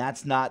 And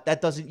that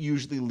doesn't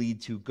usually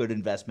lead to good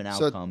investment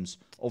outcomes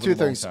over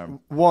the long term.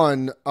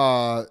 One,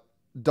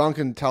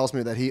 Duncan tells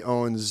me that he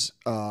owns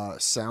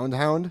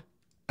SoundHound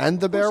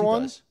and the Bear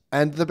one.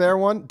 And the Bear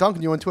one.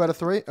 Duncan, you won 2 out of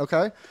 3?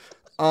 Okay.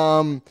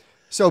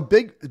 So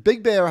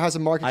Big Bear has a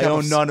market cap. I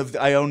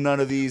own none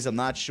of these. I'm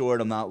not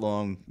short. I'm not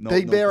long.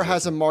 Big Bear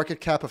has a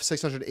market cap of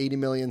 680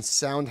 million.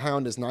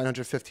 SoundHound is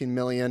 915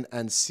 million,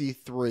 and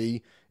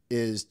C3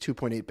 is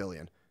 2.8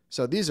 billion.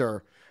 So these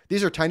are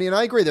tiny, and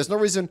I agree. There's no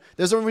reason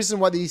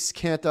why these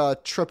can't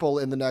triple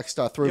in the next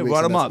 3 weeks.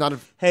 Run them up.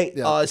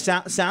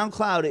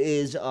 SoundCloud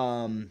is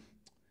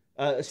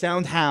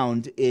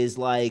SoundHound is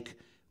like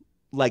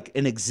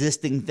an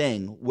existing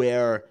thing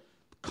where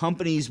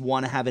companies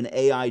want to have an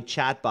AI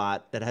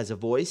chatbot that has a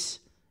voice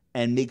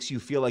and makes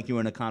you feel like you're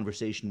in a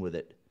conversation with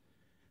it.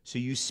 So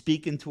you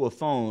speak into a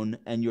phone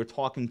and you're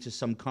talking to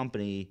some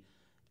company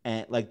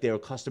and like their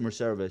customer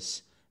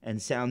service, and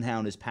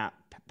SoundHound is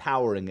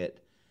powering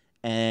it,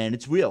 and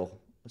it's real.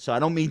 So I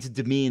don't mean to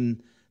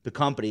demean the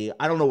company.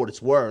 I don't know what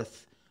it's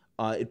worth.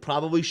 It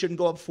probably shouldn't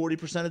go up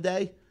 40% a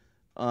day.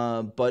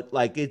 But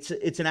like it's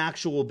an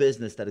actual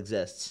business that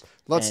exists.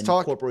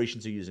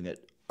 Corporations are using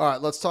it. All right,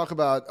 let's talk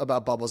about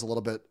bubbles a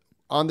little bit.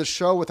 On the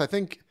show with, I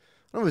don't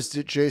know if it was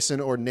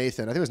Jason or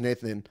Nathan. I think it was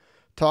Nathan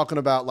talking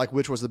about like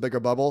which was the bigger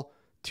bubble,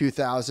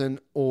 2000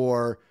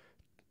 or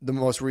the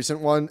most recent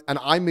one. And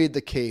I made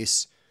the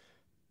case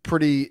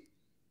pretty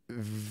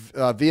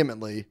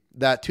vehemently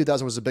that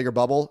 2000 was a bigger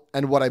bubble.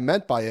 And what I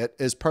meant by it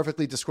is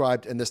perfectly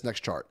described in this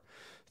next chart.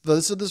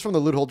 This is from the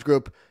Ritholtz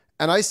Group.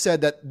 And I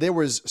said that there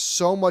was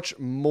so much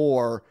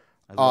more.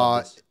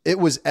 It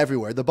was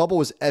everywhere. The bubble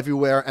was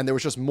everywhere. And there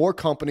was just more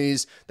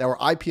companies that were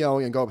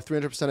IPOing and going up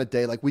 300% a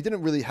day. Like we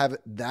didn't really have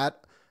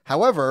that.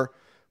 However,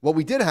 what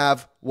we did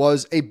have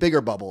was a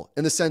bigger bubble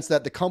in the sense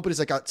that the companies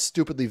that got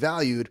stupidly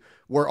valued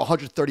were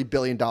 $130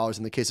 billion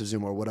in the case of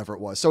Zoom or whatever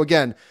it was. So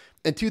again,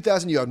 in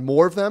 2000, you had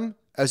more of them,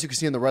 as you can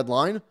see in the red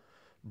line.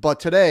 But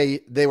today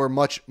they were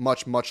much,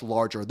 much, much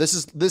larger. This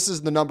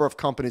is the number of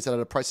companies that had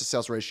a price to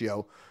sales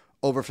ratio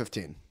over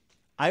 15.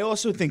 I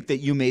also think that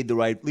you made the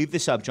right, leave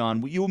this up,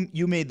 John.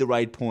 You made the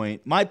right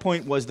point. My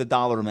point was the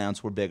dollar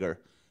amounts were bigger.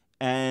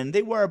 and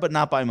they were, but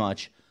not by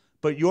much.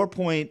 But your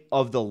point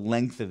of the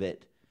length of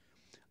it,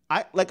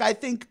 I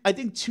think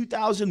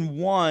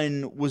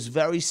 2001 was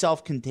very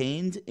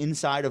self-contained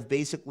inside of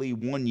basically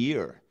 1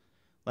 year.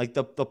 Like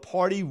the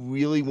party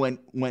really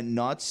went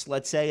nuts,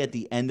 let's say, at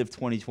the end of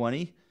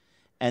 2020,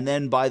 and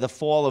then by the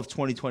fall of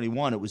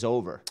 2021, it was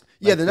over.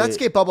 Yeah, the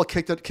Netscape bubble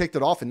kicked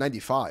it off in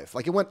 '95.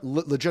 Like it went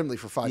legitimately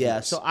for 5 years. Yeah,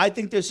 so I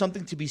think there's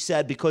something to be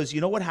said because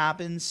you know what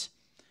happens?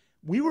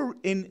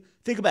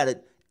 Think about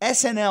it.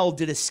 SNL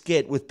did a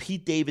skit with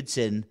Pete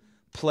Davidson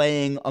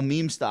playing a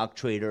meme stock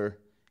trader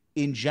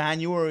in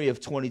January of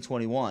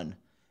 2021,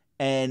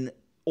 and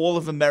all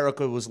of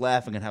America was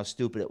laughing at how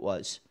stupid it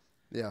was.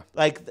 Yeah.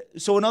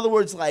 So in other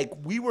words,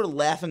 we were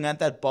laughing at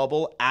that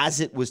bubble as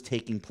it was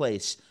taking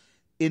place.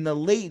 In the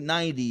late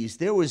 90s,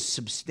 there was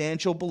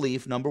substantial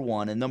belief, number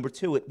one, and number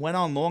two, it went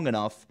on long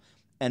enough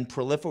and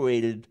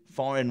proliferated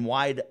far and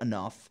wide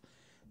enough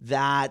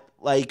that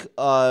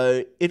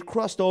it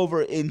crossed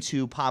over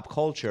into pop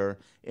culture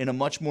in a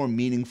much more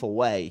meaningful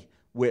way,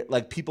 where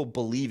people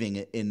believing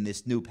in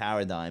this new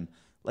paradigm.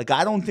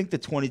 I don't think the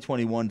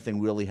 2021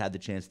 thing really had the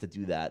chance to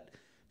do that.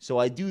 So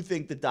I do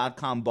think the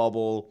dot-com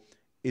bubble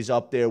is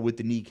up there with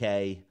the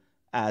Nikkei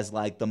as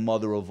the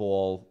mother of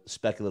all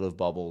speculative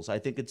bubbles. I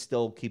think it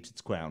still keeps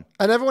its crown.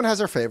 And everyone has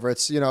their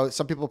favorites.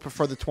 Some people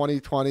prefer the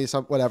 2020,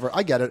 some whatever.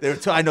 I get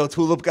it. I know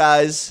tulip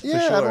guys. Yeah,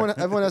 for sure.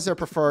 everyone has their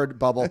preferred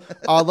bubble.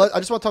 I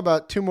just want to talk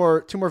about two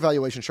more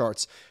valuation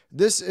charts.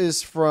 This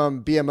is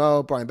from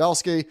BMO, Brian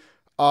Belsky.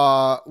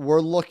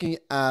 We're looking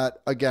at,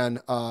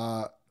 again,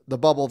 the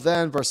bubble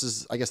then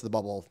versus, I guess, the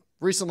bubble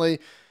recently.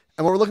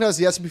 And what we're looking at is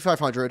the S&P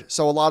 500.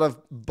 So a lot of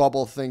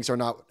bubble things are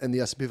not in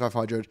the S&P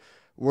 500.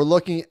 We're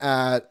looking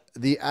at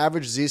the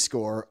average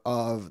Z-score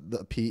of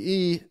the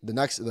PE,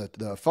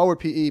 the forward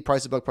PE,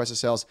 price to book, price to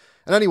sales.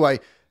 And anyway,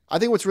 I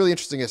think what's really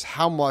interesting is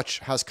how much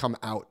has come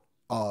out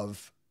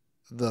of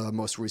the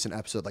most recent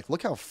episode.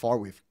 Look how far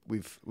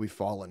we've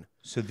fallen.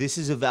 So this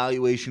is a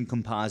valuation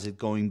composite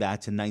going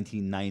back to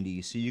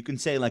 1990. So you can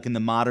say in the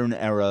modern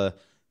era,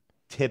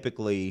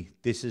 typically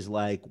this is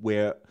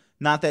where,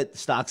 not that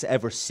stocks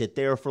ever sit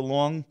there for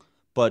long,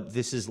 but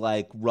this is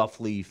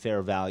roughly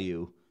fair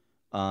value.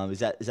 Is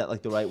that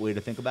the right way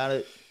to think about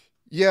it?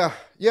 Yeah.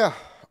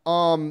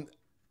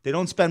 They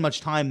don't spend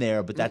much time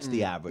there, but that's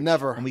the average.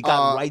 Never. And we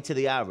got right to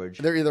the average.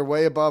 They're either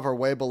way above or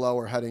way below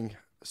or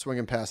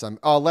swinging past them.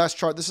 Last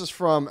chart. This is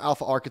from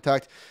Alpha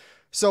Architect.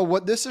 So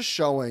what this is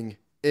showing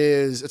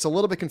is, it's a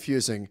little bit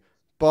confusing,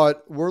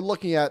 but we're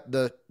looking at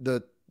the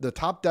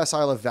top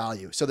decile of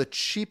value. So the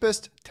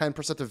cheapest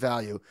 10% of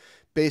value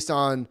based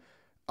on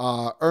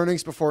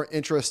earnings before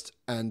interest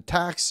and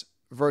tax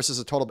versus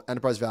a total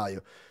enterprise value.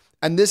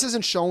 And this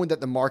isn't showing that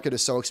the market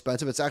is so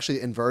expensive. It's actually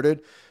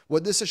inverted.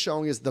 What this is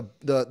showing is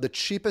the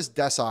cheapest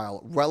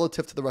decile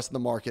relative to the rest of the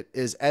market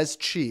is as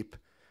cheap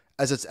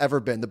as it's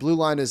ever been. The blue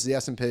line is the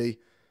S&P,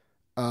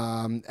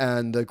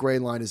 and the gray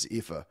line is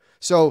EFA.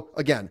 So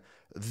again,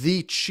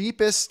 the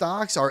cheapest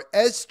stocks are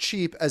as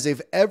cheap as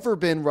they've ever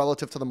been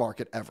relative to the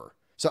market ever.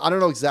 So I don't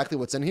know exactly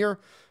what's in here.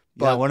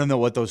 But I want to know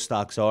what those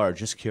stocks are.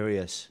 Just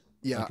curious.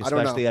 Yeah, especially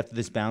I don't know. After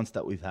this bounce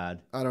that we've had.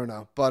 I don't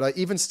know. But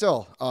even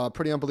still,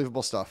 pretty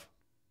unbelievable stuff.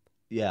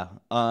 Yeah,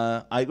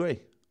 I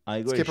agree.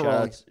 Let's keep it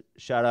rolling.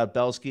 Shout out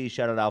Belsky.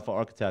 Shout out Alpha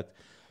Architect.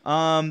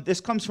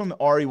 This comes from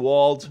Ari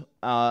Wald,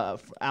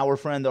 our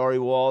friend Ari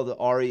Wald.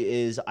 Ari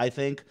is, I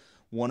think,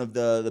 one of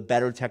the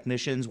better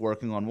technicians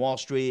working on Wall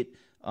Street.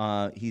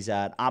 He's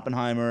at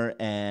Oppenheimer,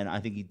 and I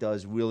think he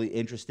does really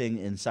interesting,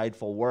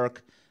 insightful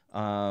work.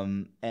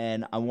 And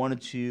I wanted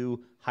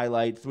to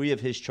highlight 3 of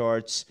his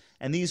charts,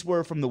 and these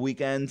were from the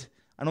weekend.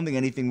 I don't think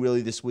anything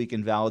really this week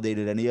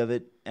invalidated any of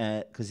it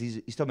because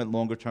he's talking about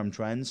longer-term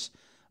trends.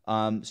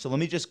 So let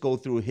me just go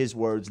through his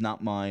words,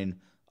 not mine,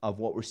 of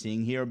what we're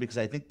seeing here because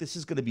I think this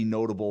is going to be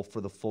notable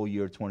for the full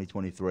year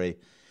 2023.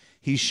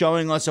 He's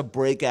showing us a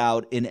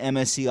breakout in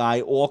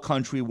MSCI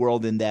All-Country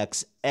World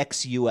Index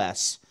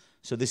ex-US.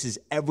 So this is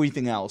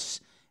everything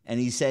else. And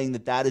he's saying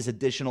that is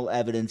additional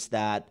evidence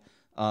that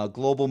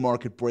global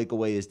market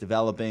breakaway is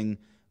developing.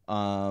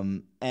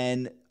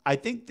 And I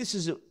think this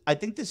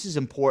is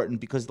important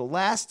because the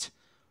last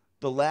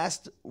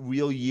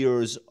real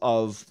years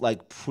of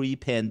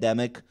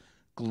pre-pandemic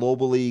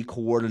globally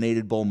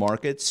coordinated bull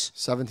markets,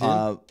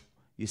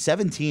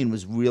 17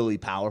 was really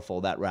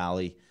powerful, that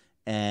rally.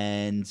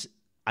 And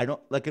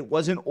it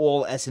wasn't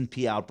all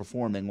S&P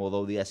outperforming,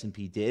 although the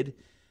S&P did.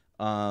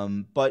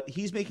 But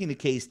he's making the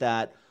case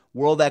that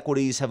world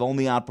equities have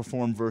only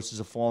outperformed versus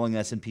a falling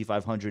S&P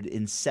 500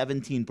 in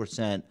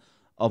 17%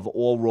 of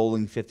all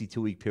rolling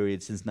 52-week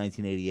periods since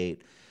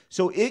 1988.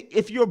 So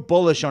if you're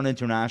bullish on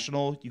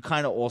international, you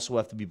kind of also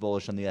have to be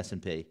bullish on the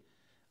S&P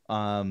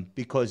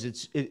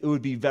because it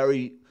would be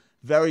very,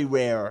 very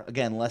rare,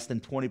 again, less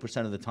than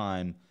 20% of the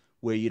time,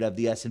 where you'd have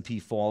the S&P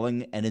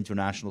falling and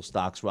international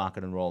stocks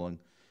rocking and rolling.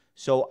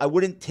 So I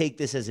wouldn't take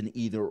this as an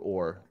either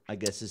or, I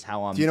guess is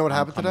how I'm Do you know what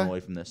happened coming today? away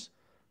from this.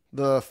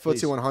 The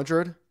FTSE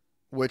 100,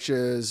 which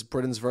is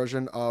Britain's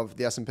version of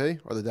the S&P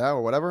or the Dow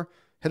or whatever,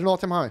 hit an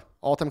all-time high,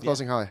 all-time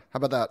closing high. How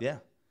about that? Yeah.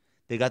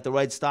 they got the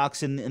right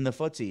stocks in the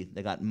FTSE.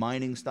 They got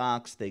mining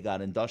stocks. They got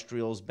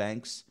industrials,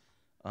 banks.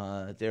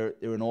 They're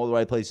in all the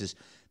right places.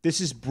 This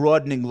is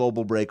Broadening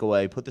Global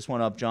Breakaway. Put this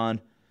one up,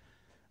 John.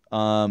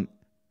 Don't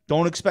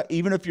expect,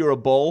 even if you're a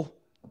bull,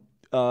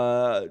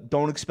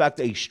 don't expect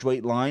a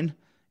straight line.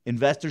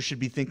 Investors should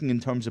be thinking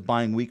in terms of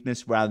buying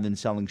weakness rather than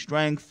selling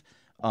strength.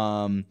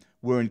 We're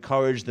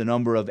encouraged. The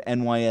number of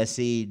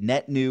NYSE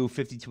net new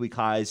 52-week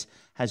highs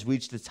has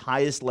reached its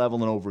highest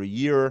level in over a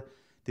year.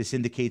 This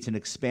indicates an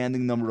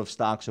expanding number of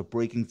stocks are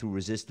breaking through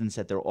resistance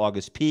at their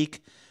August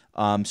peak.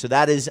 So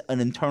that is an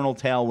internal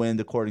tailwind,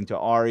 according to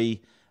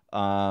Ari.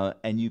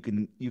 And you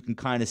can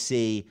kind of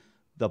see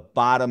the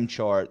bottom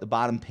chart, the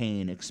bottom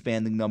pane,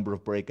 expanding number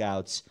of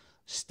breakouts,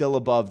 still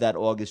above that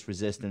August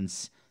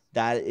resistance.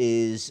 That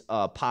is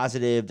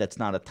positive. That's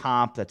not a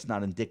top. That's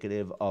not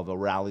indicative of a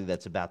rally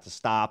that's about to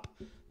stop.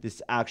 This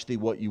is actually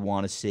what you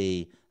want to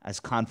see as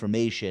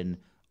confirmation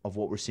of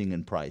what we're seeing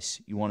in price.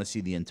 You want to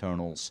see the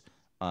internals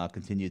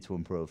continue to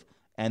improve.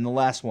 And the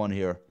last one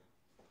here.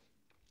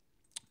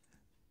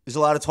 There's a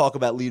lot of talk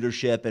about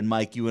leadership, and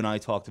Mike, you and I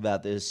talked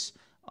about this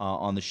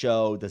on the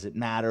show. Does it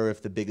matter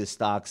if the biggest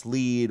stocks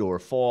lead or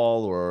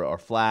fall or are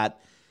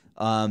flat?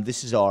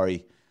 This is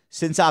Ari.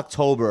 Since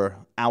October,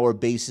 our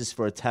basis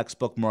for a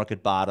textbook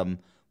market bottom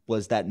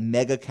was that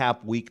mega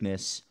cap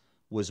weakness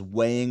was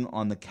weighing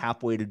on the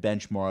cap-weighted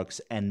benchmarks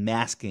and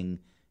masking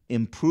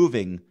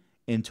improving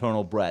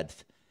internal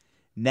breadth.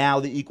 Now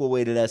the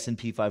equal-weighted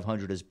S&P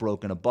 500 has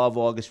broken above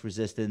August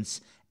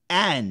resistance,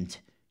 and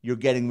you're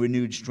getting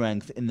renewed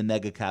strength in the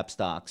mega cap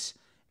stocks,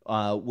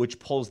 which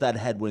pulls that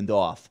headwind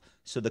off.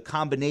 So the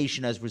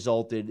combination has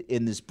resulted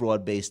in this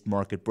broad-based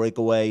market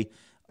breakaway.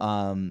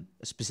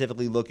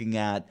 Specifically looking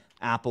at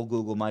Apple,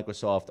 Google,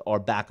 Microsoft are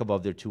back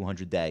above their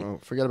 200-day. Oh,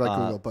 forget about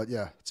Google, but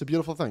yeah, it's a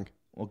beautiful thing.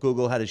 Well,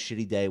 Google had a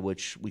shitty day,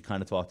 which we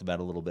kind of talked about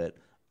a little bit.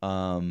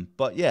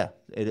 But yeah.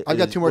 I've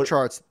got two more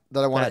charts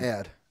that I want to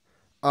add.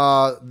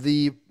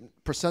 The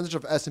percentage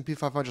of S&P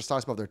 500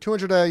 stocks above their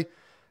 200-day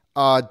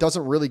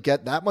doesn't really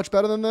get that much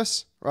better than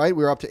this, right?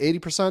 We were up to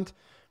 80%.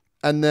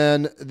 And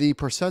then the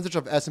percentage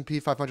of S&P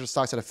 500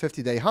 stocks at a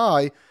 50-day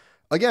high,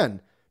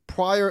 again,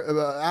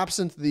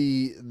 absent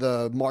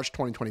the March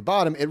 2020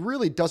 bottom, it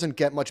really doesn't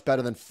get much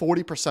better than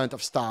 40%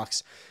 of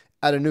stocks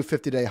at a new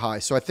 50-day high.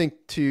 So I think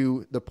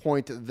to the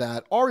point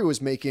that Ari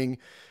was making,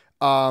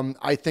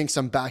 I think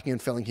some backing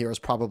and filling here is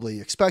probably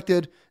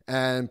expected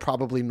and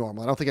probably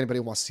normal. I don't think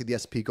anybody wants to see the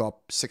S&P go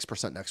up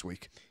 6% next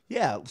week.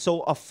 Yeah,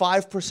 so a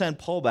 5%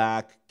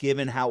 pullback,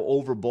 given how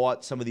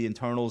overbought some of the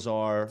internals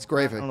are. It's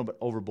gravy. I don't know about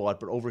overbought,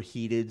 but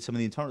overheated. Some of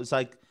the internals, it's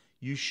like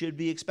you should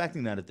be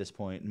expecting that at this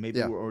point. And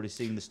maybe we're already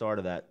seeing the start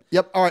of that.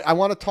 Yep. All right, I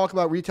want to talk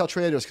about retail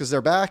traders because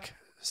they're back,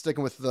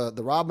 sticking with the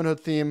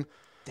Robinhood theme.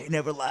 They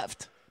never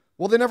left.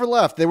 Well, they never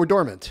left. They were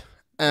dormant.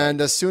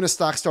 And as soon as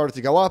stocks started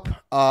to go up,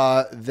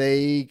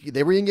 they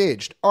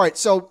re-engaged. All right,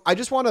 so I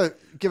just want to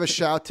give a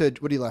shout to,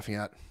 what are you laughing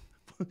at?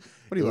 What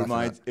are you laughing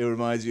at? It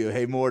reminds you of,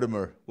 hey,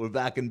 Mortimer, we're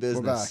back in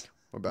business.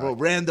 We're back. Well,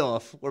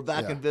 Randolph, we're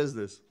back in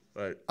business.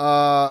 Right.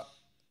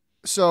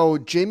 So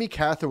Jamie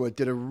Catherwood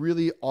did a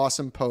really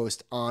awesome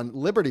post on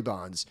Liberty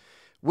bonds,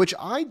 which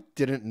I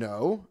didn't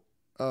know.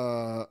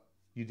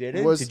 You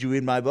didn't? Did you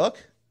read my book?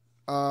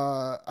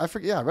 I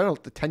forget. Yeah, I read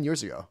it 10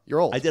 years ago. You're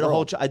old. I did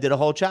a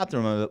whole chapter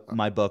in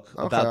my book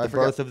about the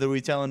birth of the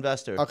retail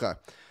investor. Okay.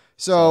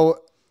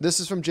 So this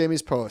is from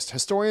Jamie's post.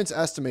 Historians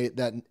estimate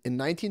that in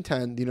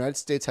 1910, the United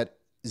States had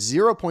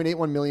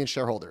 0.81 million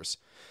shareholders.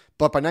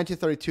 But by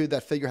 1932,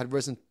 that figure had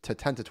risen to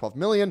 10 to 12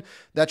 million.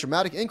 That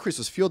dramatic increase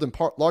was fueled in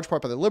large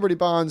part by the Liberty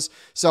bonds.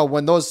 So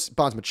when those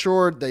bonds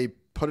matured, they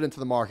put it into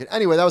the market.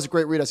 Anyway, that was a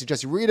great read. I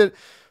suggest you read it.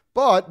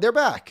 But they're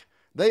back.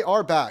 They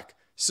are back.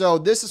 So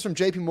this is from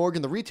JP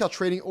Morgan. The retail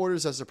trading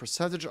orders as a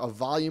percentage of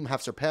volume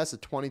have surpassed the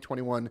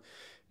 2021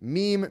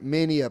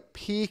 meme-mania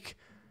peak.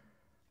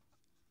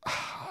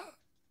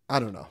 I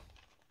don't know.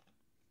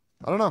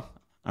 I don't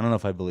know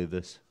if I believe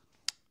this.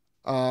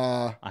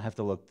 I have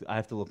to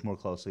look more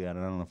closely at it.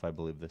 I don't know if I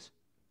believe this.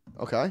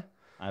 Okay.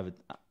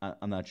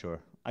 I'm not sure.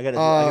 I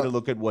gotta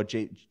look at what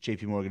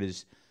JP Morgan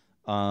is.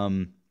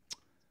 I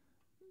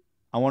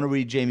want to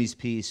read Jamie's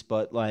piece,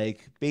 but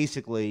like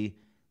basically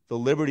the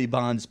Liberty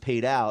bonds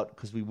paid out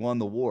because we won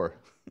the war.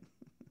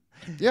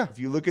 Yeah. If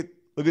you look at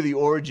the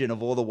origin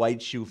of all the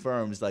white shoe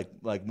firms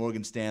like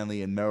Morgan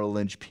Stanley and Merrill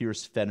Lynch,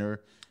 Pierce,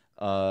 Fenner,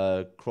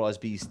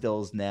 Crosby,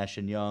 Stills, Nash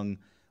and Young.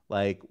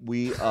 Like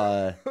we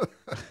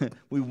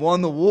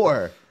won the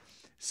war,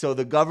 so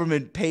the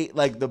government paid.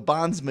 Like the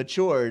bonds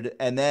matured,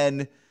 and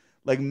then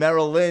like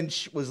Merrill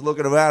Lynch was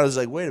looking around. I was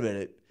like, wait a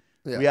minute,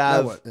 we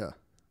have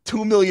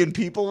 2 million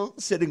people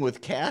sitting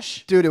with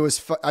cash. Dude, it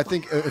was. I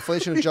think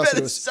inflation adjusted.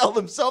 It was sell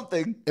them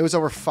something. It was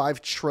over $5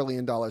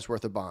 trillion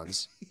worth of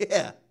bonds.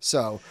 Yeah.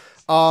 So,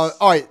 all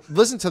right,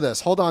 listen to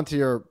this. Hold on to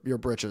your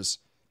britches.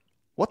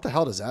 What the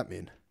hell does that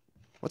mean?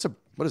 What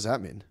does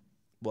that mean?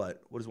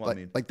 What does one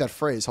mean? Like that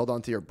phrase, hold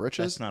on to your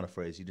britches? That's not a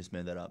phrase. You just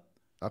made that up.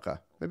 Okay.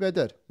 Maybe I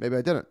did. Maybe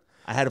I didn't.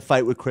 I had a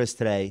fight with Chris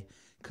today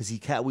because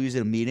we was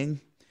at a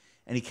meeting,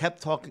 and he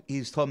kept talking. He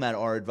was talking about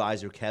our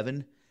advisor,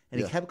 Kevin,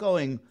 and he kept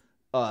going.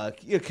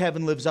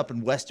 Kevin lives up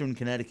in Western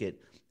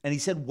Connecticut, and he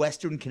said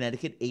Western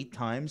Connecticut 8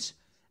 times.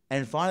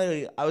 And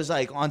finally, I was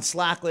like on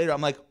Slack later.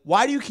 I'm like,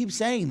 why do you keep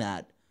saying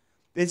that?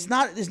 It's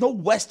not. There's no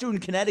Western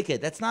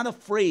Connecticut. That's not a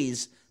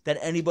phrase that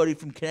anybody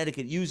from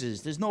Connecticut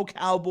uses. There's no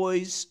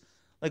Cowboys.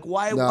 Like,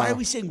 why are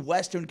we saying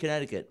Western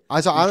Connecticut?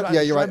 You're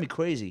right. Drive me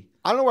crazy.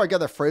 I don't know where I got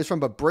that phrase from,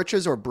 but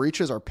breeches or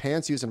breeches are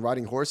pants used in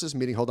riding horses,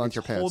 meaning hold on to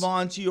your pants. Hold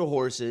on to your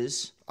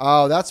horses.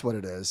 Oh, that's what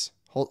it is.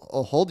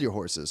 Hold your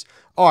horses.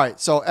 All right.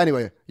 So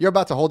anyway, you're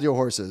about to hold your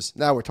horses.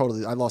 Now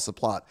I lost the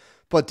plot.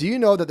 But do you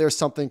know that there's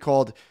something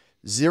called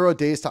 0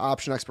 days to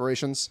option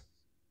expirations?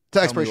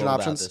 Expiration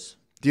options.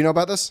 Do you know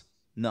about this?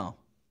 No.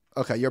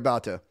 Okay, you're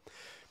about to.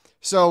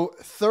 So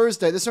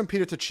Thursday, this is from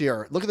Peter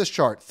Tachir. Look at this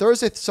chart.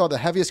 Thursday saw the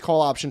heaviest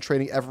call option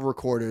trading ever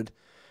recorded.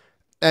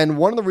 And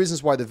one of the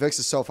reasons why the VIX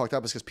is so fucked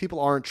up is because people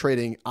aren't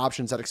trading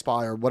options that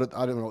expire.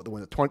 I don't know what the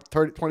window,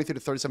 23 to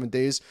 37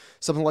 days,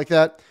 something like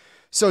that.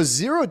 So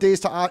 0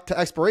 days to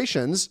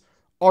expirations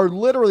are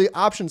literally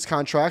options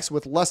contracts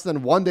with less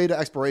than 1 day to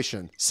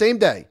expiration. Same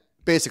day,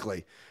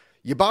 basically.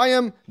 You buy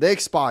them, they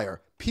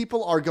expire.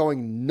 People are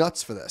going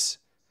nuts for this.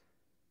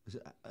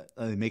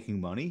 Are they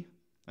making money?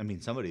 I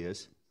mean, somebody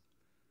is.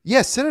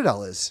 Yes,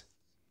 Citadel is.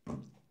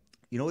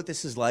 You know what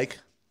this is like?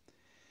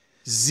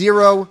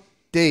 0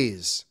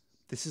 days.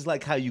 This is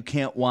like how you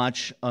can't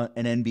watch an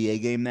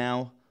NBA game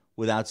now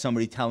without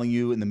somebody telling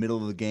you in the middle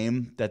of the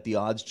game that the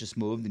odds just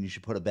moved and you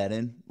should put a bet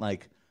in.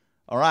 Like,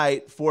 all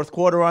right, 4th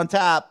quarter on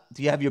tap.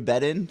 Do you have your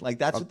bet in? Like,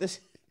 that's what this...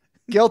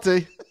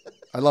 Guilty.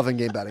 I love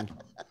in-game betting.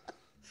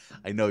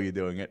 I know you're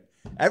doing it.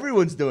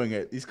 Everyone's doing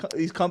it.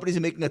 These companies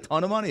are making a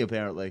ton of money,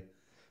 apparently.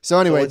 So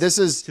anyway, this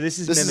is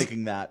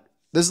mimicking that.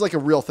 This is like a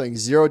real thing.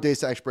 0 days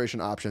to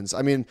expiration options.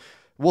 I mean,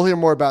 we'll hear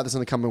more about this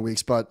in the coming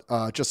weeks, but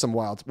just some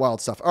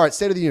wild stuff. All right,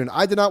 State of the Union.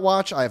 I did not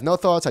watch. I have no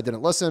thoughts. I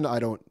didn't listen. I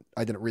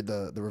didn't read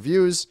the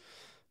reviews.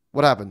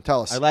 What happened?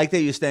 Tell us. I like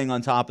that you're staying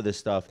on top of this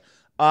stuff.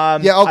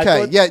 Yeah.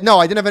 Okay. No,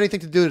 I didn't have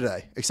anything to do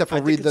today except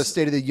for read the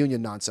State of the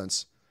Union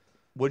nonsense.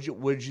 What'd you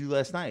do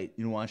last night?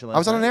 You didn't watch it last night? I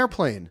was on an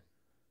airplane.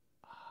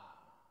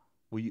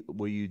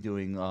 Were you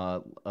doing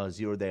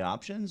 0 day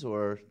options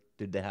or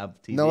did they have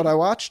TV? Know what I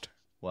watched?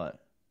 What?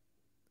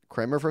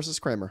 Kramer versus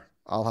Kramer.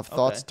 I'll have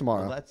thoughts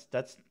tomorrow. Well,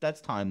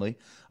 that's timely.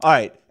 All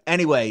right.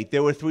 Anyway,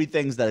 there were 3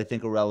 things that I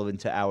think are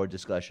relevant to our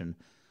discussion.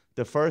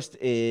 The first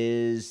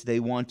is they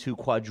want to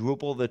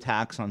quadruple the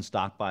tax on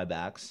stock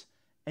buybacks.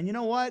 And you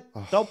know what?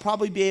 They'll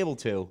probably be able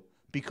to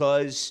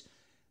because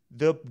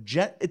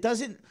it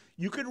doesn't.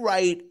 You could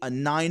write a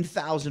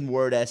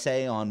 9,000-word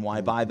essay on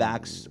why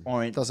buybacks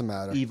aren't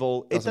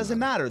evil. It doesn't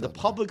matter. The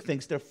public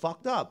thinks they're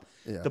fucked up.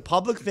 Yeah. The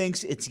public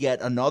thinks it's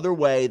yet another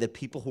way that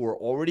people who are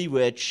already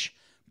rich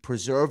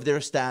preserve their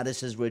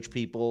status as rich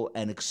people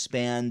and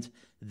expand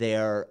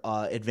their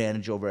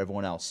advantage over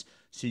everyone else.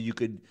 So you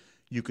could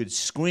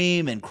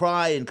scream and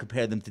cry and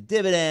compare them to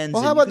dividends.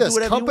 Well, how about this?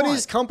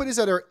 Companies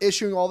that are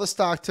issuing all the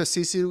stock to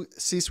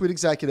C-suite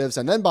executives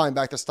and then buying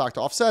back the stock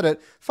to offset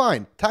it,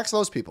 fine. Tax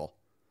those people.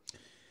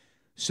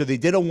 So they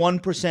did a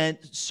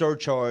 1%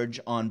 surcharge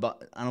on,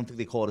 I don't think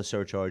they call it a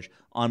surcharge,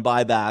 on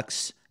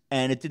buybacks,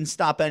 and it didn't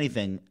stop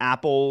anything.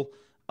 Apple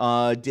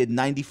did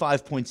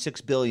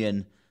 $95.6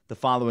 billion the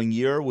following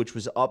year, which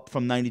was up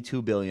from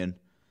 $92 billion.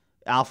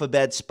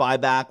 Alphabet's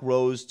buyback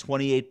rose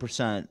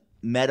 28%.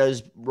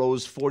 Meta's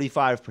rose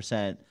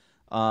 45%.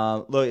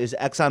 Look,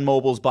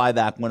 ExxonMobil's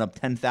buyback went up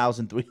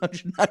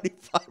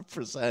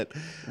 10,395%.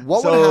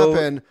 What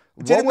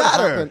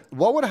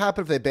would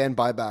happen if they banned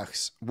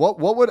buybacks? What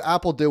would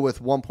Apple do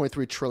with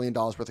 $1.3 trillion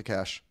worth of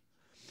cash?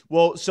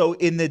 Well, so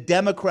in the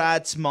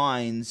Democrats'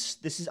 minds,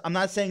 I'm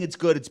not saying it's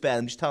good, it's bad.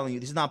 I'm just telling you,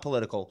 this is not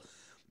political.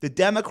 The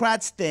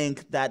Democrats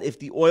think that if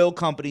the oil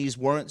companies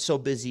weren't so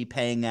busy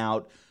paying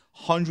out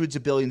hundreds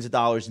of billions of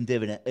dollars in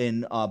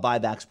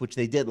buybacks, which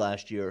they did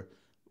last year,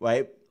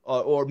 right?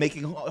 Or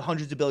making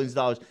hundreds of billions of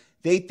dollars,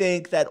 they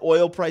think that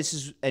oil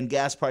prices and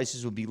gas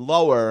prices would be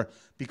lower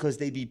because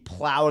they'd be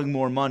plowing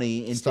more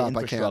money into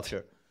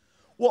infrastructure.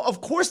 Well,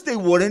 of course they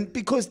wouldn't,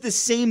 because the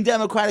same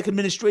Democratic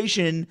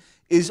administration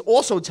is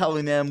also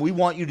telling them, we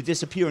want you to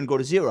disappear and go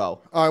to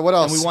zero. All right, what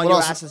else? And we want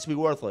your assets to be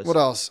worthless. What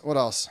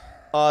else?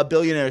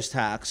 Billionaires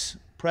tax.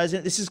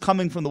 This is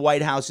coming from the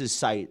White House's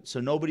site, so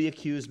nobody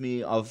accuse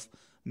me of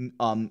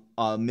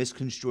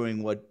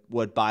misconstruing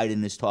what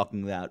Biden is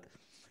talking about.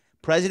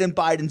 President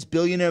Biden's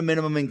billionaire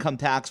minimum income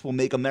tax will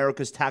make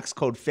America's tax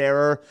code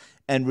fairer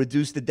and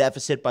reduce the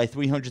deficit by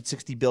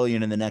 $360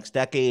 billion in the next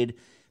decade.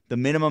 The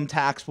minimum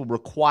tax will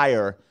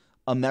require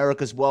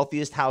America's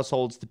wealthiest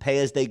households to pay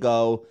as they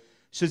go.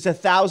 So it's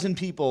 1,000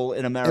 people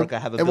in America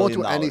have $1 billion. It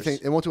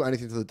won't do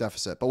anything to the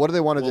deficit. But what do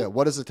they want to do?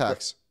 What is the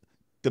tax?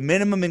 The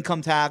minimum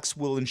income tax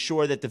will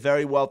ensure that the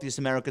very wealthiest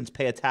Americans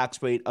pay a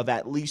tax rate of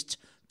at least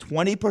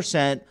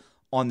 20%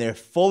 on their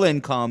full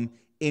income,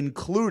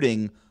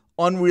 including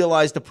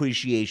unrealized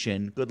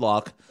appreciation. Good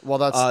luck. Well,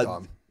 that's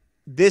dumb.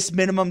 This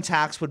minimum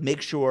tax would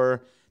make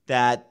sure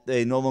that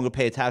they no longer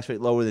pay a tax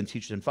rate lower than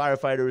teachers and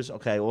firefighters.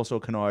 Okay, also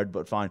canard,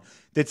 but fine.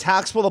 The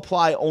tax will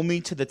apply only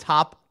to the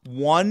top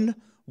 1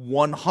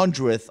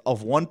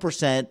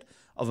 0.01%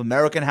 of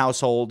American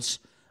households,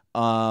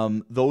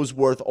 those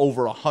worth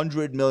over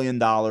 $100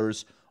 million.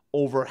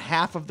 Over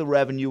half of the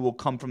revenue will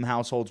come from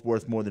households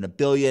worth more than $1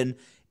 billion.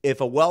 If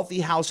a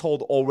wealthy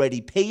household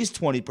already pays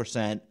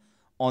 20%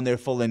 on their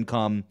full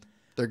income,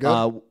 They're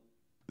good.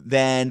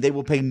 then they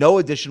will pay no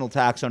additional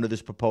tax under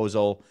this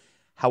proposal.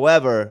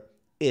 However,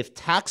 if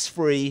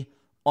tax-free,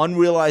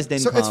 unrealized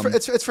income... So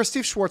it's for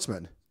Steve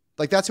Schwartzman.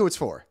 Like, that's who it's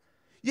for.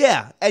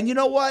 Yeah, and you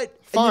know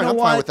what? Fine, I'm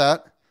fine with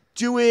that.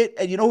 Do it,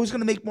 and you know who's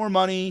going to make more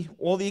money?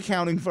 All the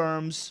accounting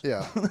firms.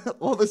 Yeah.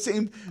 all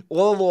the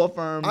law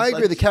firms. I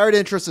agree. The carried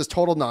interest is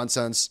total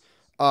nonsense.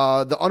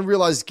 The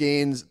unrealized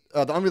gains,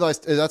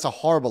 that's a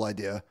horrible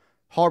idea.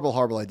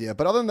 Horrible idea.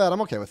 But other than that,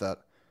 I'm okay with that.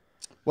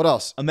 What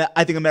else?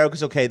 I think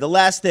America's okay. The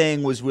last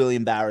thing was really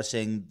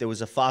embarrassing. There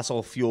was a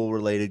fossil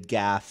fuel-related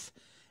gaffe,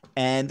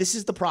 and this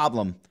is the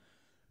problem.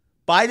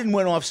 Biden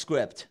went off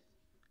script.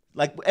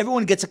 Like,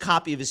 everyone gets a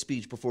copy of his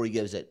speech before he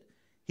gives it.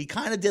 He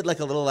kind of did like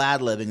a little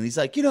ad-libbing, and he's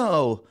like,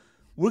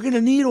 we're going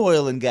to need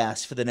oil and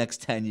gas for the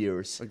next 10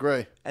 years.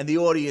 Agree. And the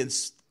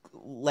audience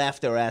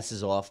laughed their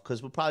asses off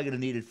because we're probably going to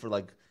need it for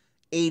like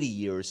 80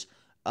 years.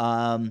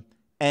 And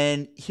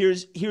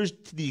here's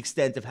to the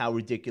extent of how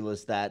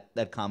ridiculous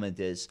that comment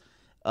is.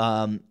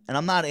 And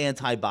I'm not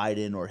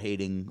anti-Biden or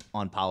hating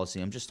on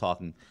policy. I'm just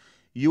talking.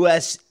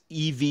 U.S.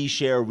 EV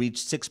share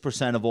reached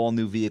 6% of all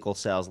new vehicle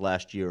sales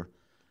last year.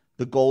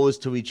 The goal is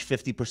to reach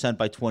 50%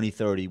 by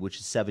 2030, which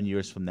is 7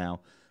 years from now.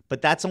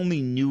 But that's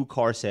only new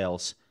car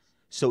sales.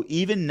 So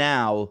even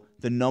now,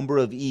 the number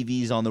of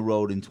EVs on the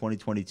road in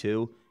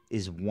 2022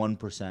 is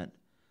 1%.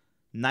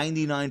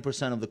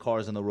 99% of the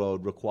cars on the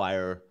road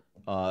require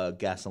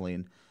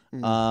gasoline.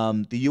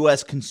 The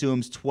U.S.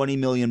 consumes 20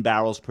 million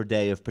barrels per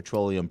day of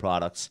petroleum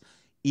products.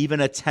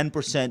 Even a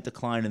 10%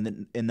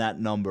 decline in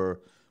that number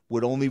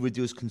would only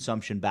reduce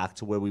consumption back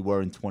to where we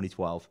were in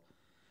 2012.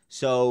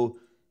 So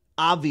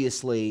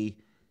obviously,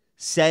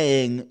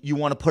 saying you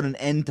want to put an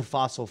end to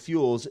fossil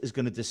fuels is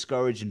going to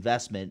discourage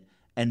investment,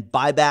 and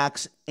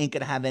buybacks ain't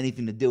going to have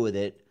anything to do with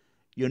it.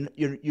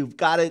 You've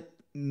got to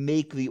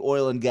make the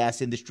oil and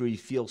gas industry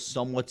feel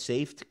somewhat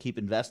safe to keep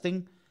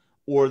investing,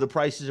 or the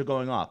prices are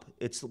going up.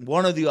 It's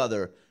one or the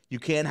other. You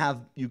can't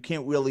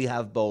really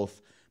have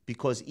both,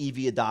 because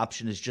EV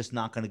adoption is just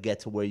not going to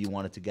get to where you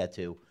want it to get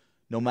to.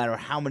 No matter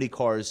how many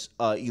cars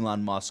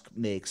Elon Musk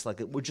makes,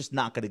 we're just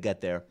not going to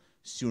get there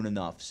soon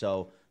enough.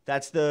 So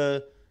that's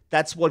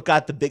what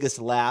got the biggest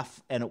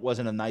laugh, and it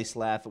wasn't a nice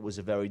laugh. It was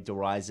a very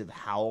derisive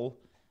howl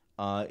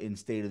in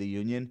State of the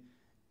Union.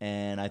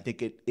 And I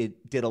think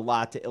it did a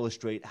lot to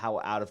illustrate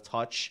how out of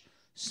touch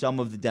some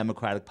of the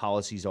Democratic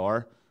policies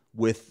are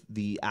with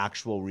the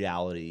actual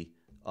reality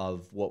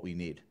of what we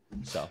need.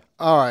 So,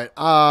 all right.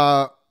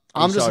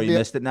 I'm sorry you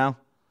missed it now?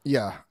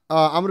 Yeah.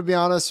 I'm going to be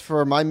honest.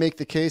 For my make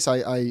the case,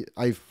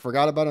 I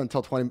forgot about it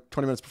until 20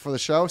 minutes before the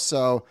show.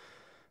 So,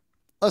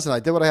 listen, I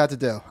did what I had to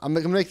do. I'm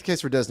going to make the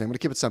case for Disney. I'm going to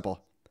keep it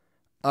simple.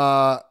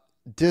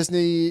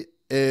 Disney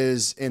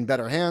is in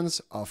better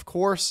hands, of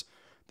course.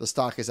 The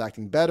stock is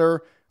acting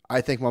better. I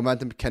think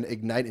momentum can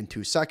ignite in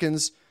 2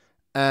 seconds.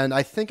 And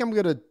I think I'm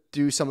going to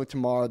do something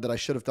tomorrow that I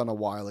should have done a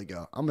while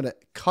ago. I'm going to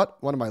cut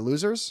one of my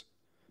losers,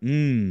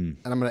 and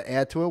I'm going to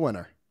add to a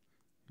winner.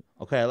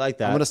 Okay, I like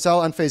that. I'm going to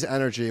sell Enphase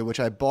Energy,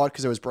 which I bought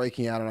because it was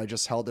breaking out, and I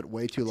just held it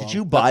way too long. Did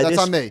you buy this?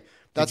 That's on me.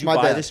 That's my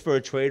bad. Did you buy this for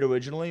a trade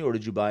originally, or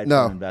did you buy it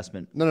for an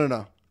investment?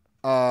 No.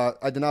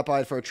 I did not buy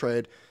it for a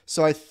trade.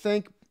 So I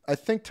think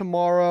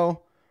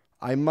tomorrow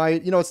I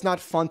might, it's not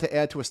fun to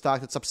add to a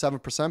stock that's up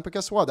 7%, but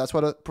guess what? That's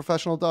what a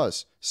professional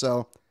does.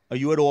 So, are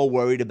you at all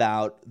worried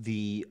about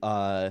the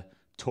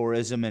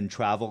tourism and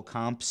travel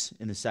comps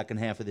in the second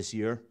half of this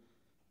year?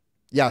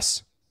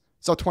 Yes.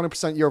 It's up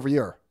 20% year over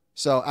year.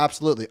 So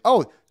absolutely.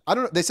 Oh, I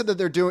don't know. They said that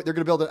they're going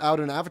to build it out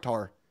in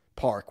Avatar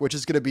Park, which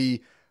is going to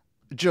be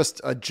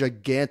just a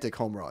gigantic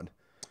home run.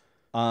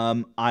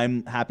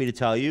 I'm happy to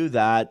tell you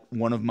that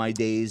one of my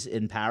days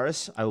in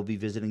Paris, I will be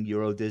visiting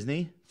Euro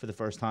Disney for the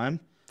first time.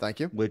 Thank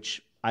you.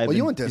 Which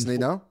you own Disney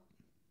now?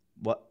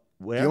 What?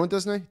 Where? Do you own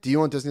Disney? Do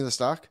you own Disney the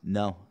stock?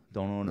 No,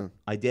 don't own it.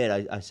 I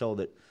did. I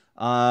sold it.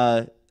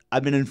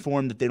 I've been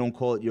informed that they don't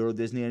call it Euro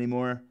Disney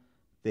anymore.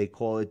 They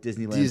call it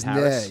Disneyland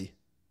Paris.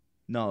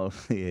 No,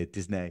 yeah,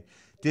 Disney.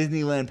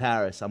 Disneyland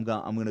Paris. I'm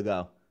gonna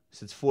go.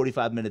 So it's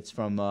 45 minutes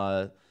from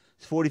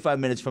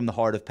the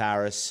heart of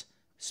Paris.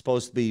 It's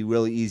supposed to be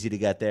really easy to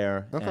get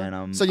there. Okay.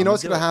 And so you know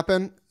what's gonna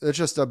happen? It's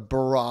just a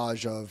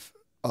barrage of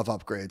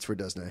upgrades for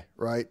Disney,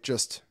 right?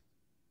 Just.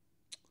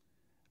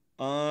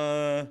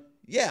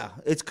 Yeah,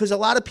 it's because a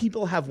lot of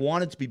people have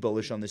wanted to be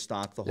bullish on this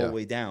stock the whole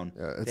way down.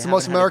 Yeah, it's the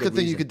most American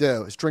thing you could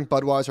do is drink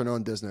Budweiser and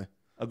own Disney.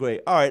 Agree.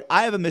 All right,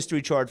 I have a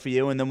mystery chart for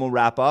you, and then we'll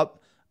wrap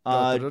up.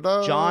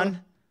 John.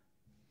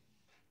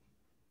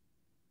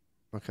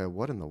 Okay,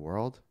 what in the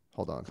world?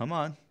 Hold on. Come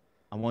on.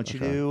 I want you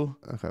to.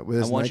 Okay, I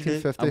want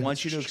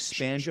you to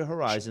expand your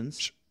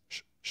horizons.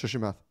 Shut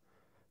your mouth.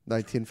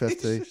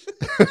 1950.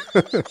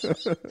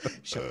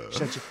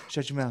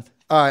 Shut your mouth.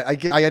 All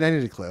right, I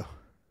need a clue.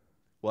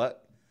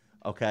 What?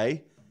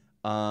 Okay.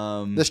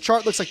 This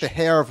chart looks like the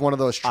hair of one of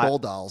those troll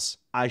dolls.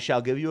 I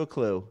shall give you a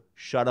clue.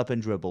 Shut up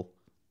and dribble.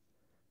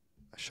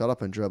 Shut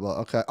up and dribble.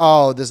 Okay.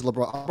 Oh, this is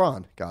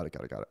LeBron. Got it.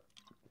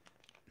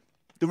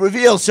 The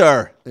reveal,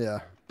 sir. Yeah.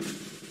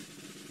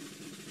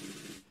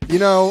 You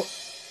know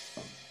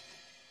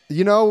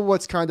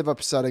what's kind of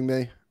upsetting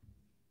me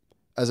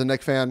as a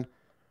Knicks fan?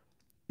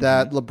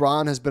 That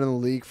LeBron has been in the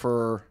league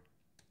for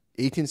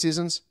 18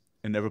 seasons.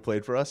 And never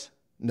played for us?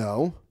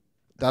 No.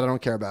 That I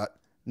don't care about.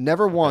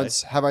 Never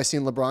once have I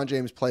seen LeBron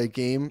James play a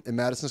game in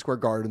Madison Square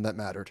Garden that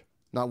mattered.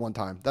 Not one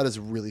time. That is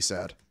really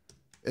sad.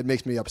 It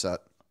makes me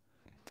upset.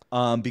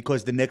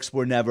 Because the Knicks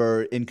were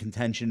never in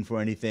contention for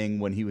anything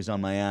when he was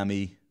on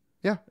Miami.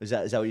 Yeah. Is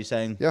that what you're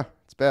saying? Yeah,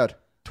 it's bad.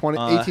 18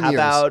 years.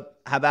 How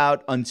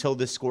about until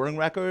this scoring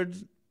record,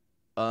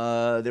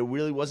 there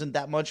really wasn't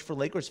that much for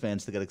Lakers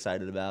fans to get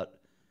excited about.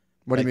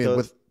 What do you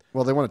mean?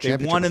 Well, they won a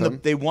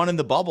championship. They won in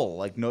the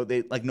bubble.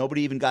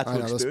 Nobody even got to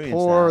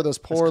experience those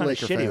poor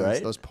Laker shitty, fans.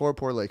 right? Those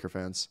poor Laker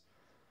fans.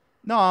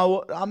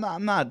 No,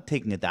 I'm not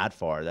taking it that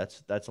far.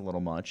 That's a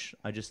little much.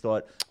 I just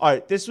thought, all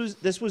right, this was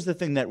the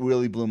thing that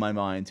really blew my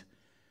mind.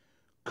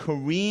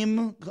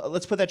 Kareem,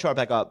 let's put that chart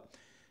back up.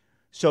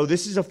 So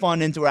this is a fun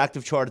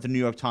interactive chart at the New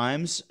York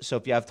Times. So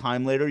if you have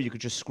time later, you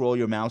could just scroll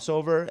your mouse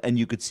over and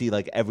you could see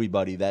like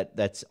everybody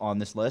that's on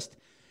this list.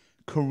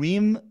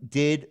 Kareem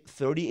did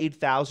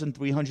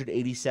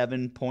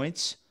 38,387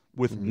 points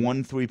with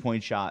one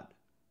 3-point shot.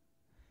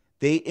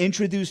 They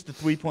introduced the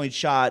 3-point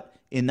shot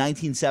in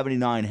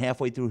 1979,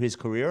 halfway through his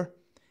career,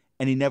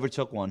 and he never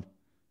took one.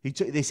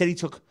 They said he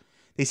took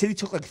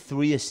like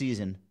 3 a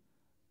season,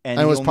 and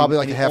it was probably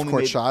like a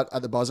half-court shot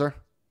at the buzzer.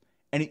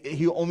 And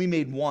he only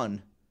made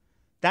one.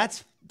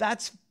 That's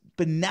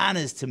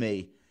bananas to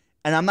me.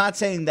 And I'm not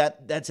saying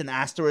that that's an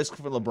asterisk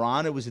for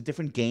LeBron. It was a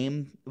different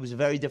game. It was a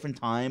very different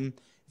time.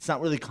 It's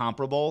not really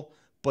comparable,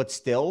 but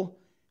still,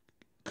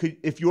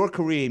 if you're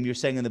Kareem, you're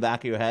saying in the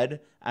back of your head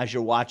as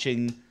you're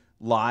watching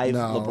live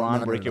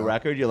LeBron break your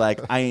record, you're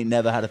like, I ain't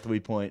never had a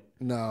 3-point.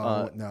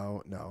 No.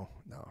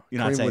 You're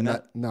not saying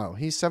that? No,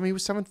 he was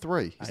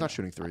 7'3". He's not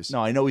shooting threes.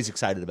 No, I know he's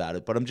excited about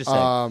it, but I'm just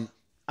saying.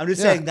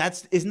 Saying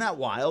isn't that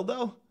wild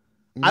though?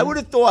 Mm-hmm. I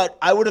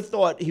would have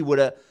thought he would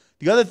have.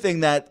 The other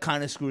thing that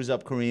kind of screws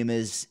up Kareem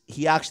is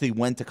he actually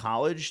went to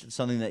college,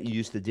 something that you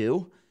used to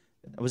do.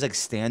 It was like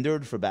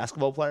standard for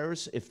basketball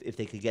players. If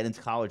they could get into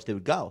college, they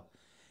would go.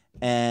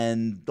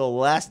 And the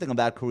last thing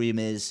about Kareem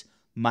is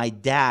my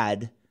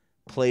dad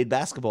played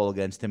basketball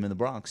against him in the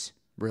Bronx.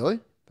 Really?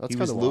 That's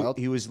kind of wild.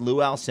 He was Lou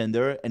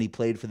Alcindor, and he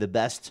played for the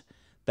best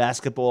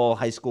basketball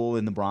high school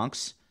in the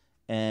Bronx.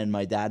 And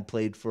my dad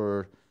played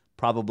for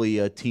probably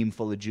a team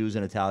full of Jews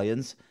and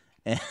Italians.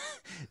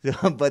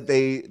 But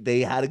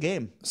they had a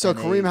game. So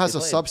Kareem has a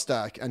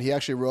Substack, and he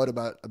actually wrote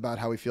about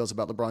how he feels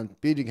about LeBron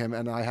beating him,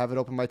 and I have it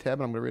open my tab,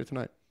 and I'm going to read it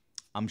tonight.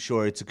 I'm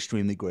sure it's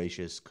extremely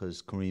gracious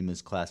because Kareem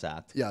is class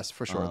act. Yes,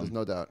 for sure. There's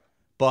no doubt.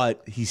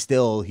 But he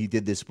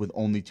did this with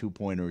only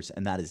 2-pointers,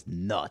 and that is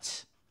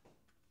nuts.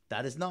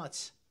 That is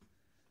nuts.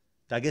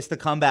 I guess the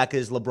comeback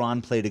is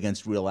LeBron played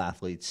against real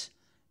athletes,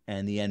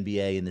 and the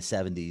NBA in the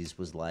 70s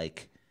was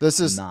like,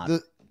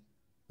 The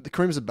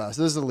Kareem's the best.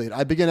 This is the lead.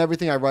 I begin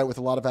everything I write with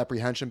a lot of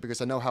apprehension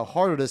because I know how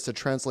hard it is to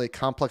translate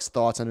complex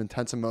thoughts and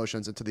intense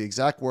emotions into the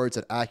exact words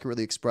that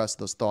accurately express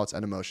those thoughts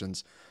and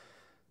emotions.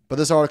 But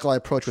this article I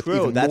approach with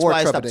even That's more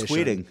why trepidation. I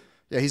stopped tweeting.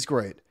 Yeah, he's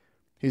great.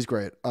 He's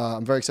great.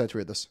 I'm very excited to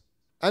read this.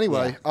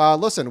 Anyway,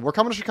 listen, we're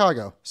coming to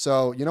Chicago.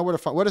 So you know where to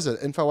find. What is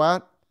it? Info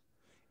at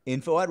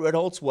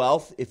Ritholtz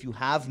Wealth. If you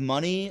have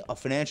money, a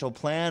financial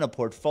plan, a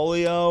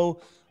portfolio,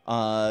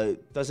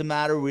 doesn't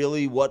matter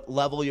really what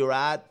level you're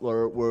at.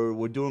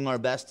 We're doing our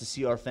best to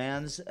see our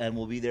fans, and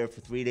we'll be there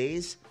for 3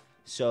 days.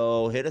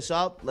 So hit us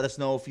up. Let us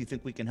know if you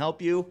think we can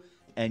help you,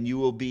 and you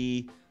will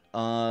be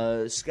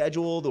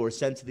scheduled or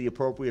sent to the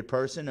appropriate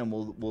person, and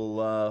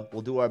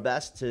we'll do our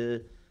best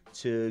to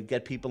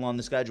get people on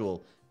the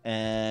schedule.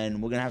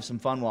 And we're gonna have some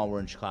fun while we're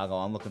in Chicago.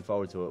 I'm looking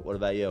forward to it. What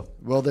about you?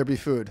 Will there be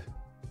food?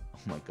 Oh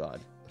my God.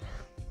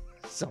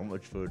 So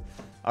much food.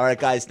 All right,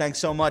 guys, thanks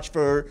so much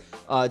for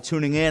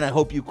tuning in. I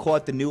hope you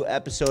caught the new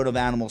episode of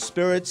Animal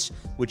Spirits,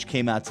 which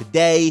came out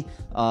today.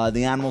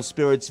 The Animal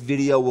Spirits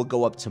video will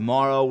go up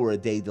tomorrow. We're a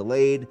day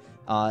delayed.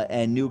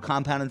 And new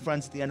Compound and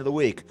Friends at the end of the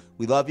week.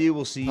 We love you.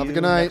 We'll see you Have a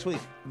good night. next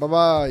week.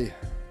 Bye-bye.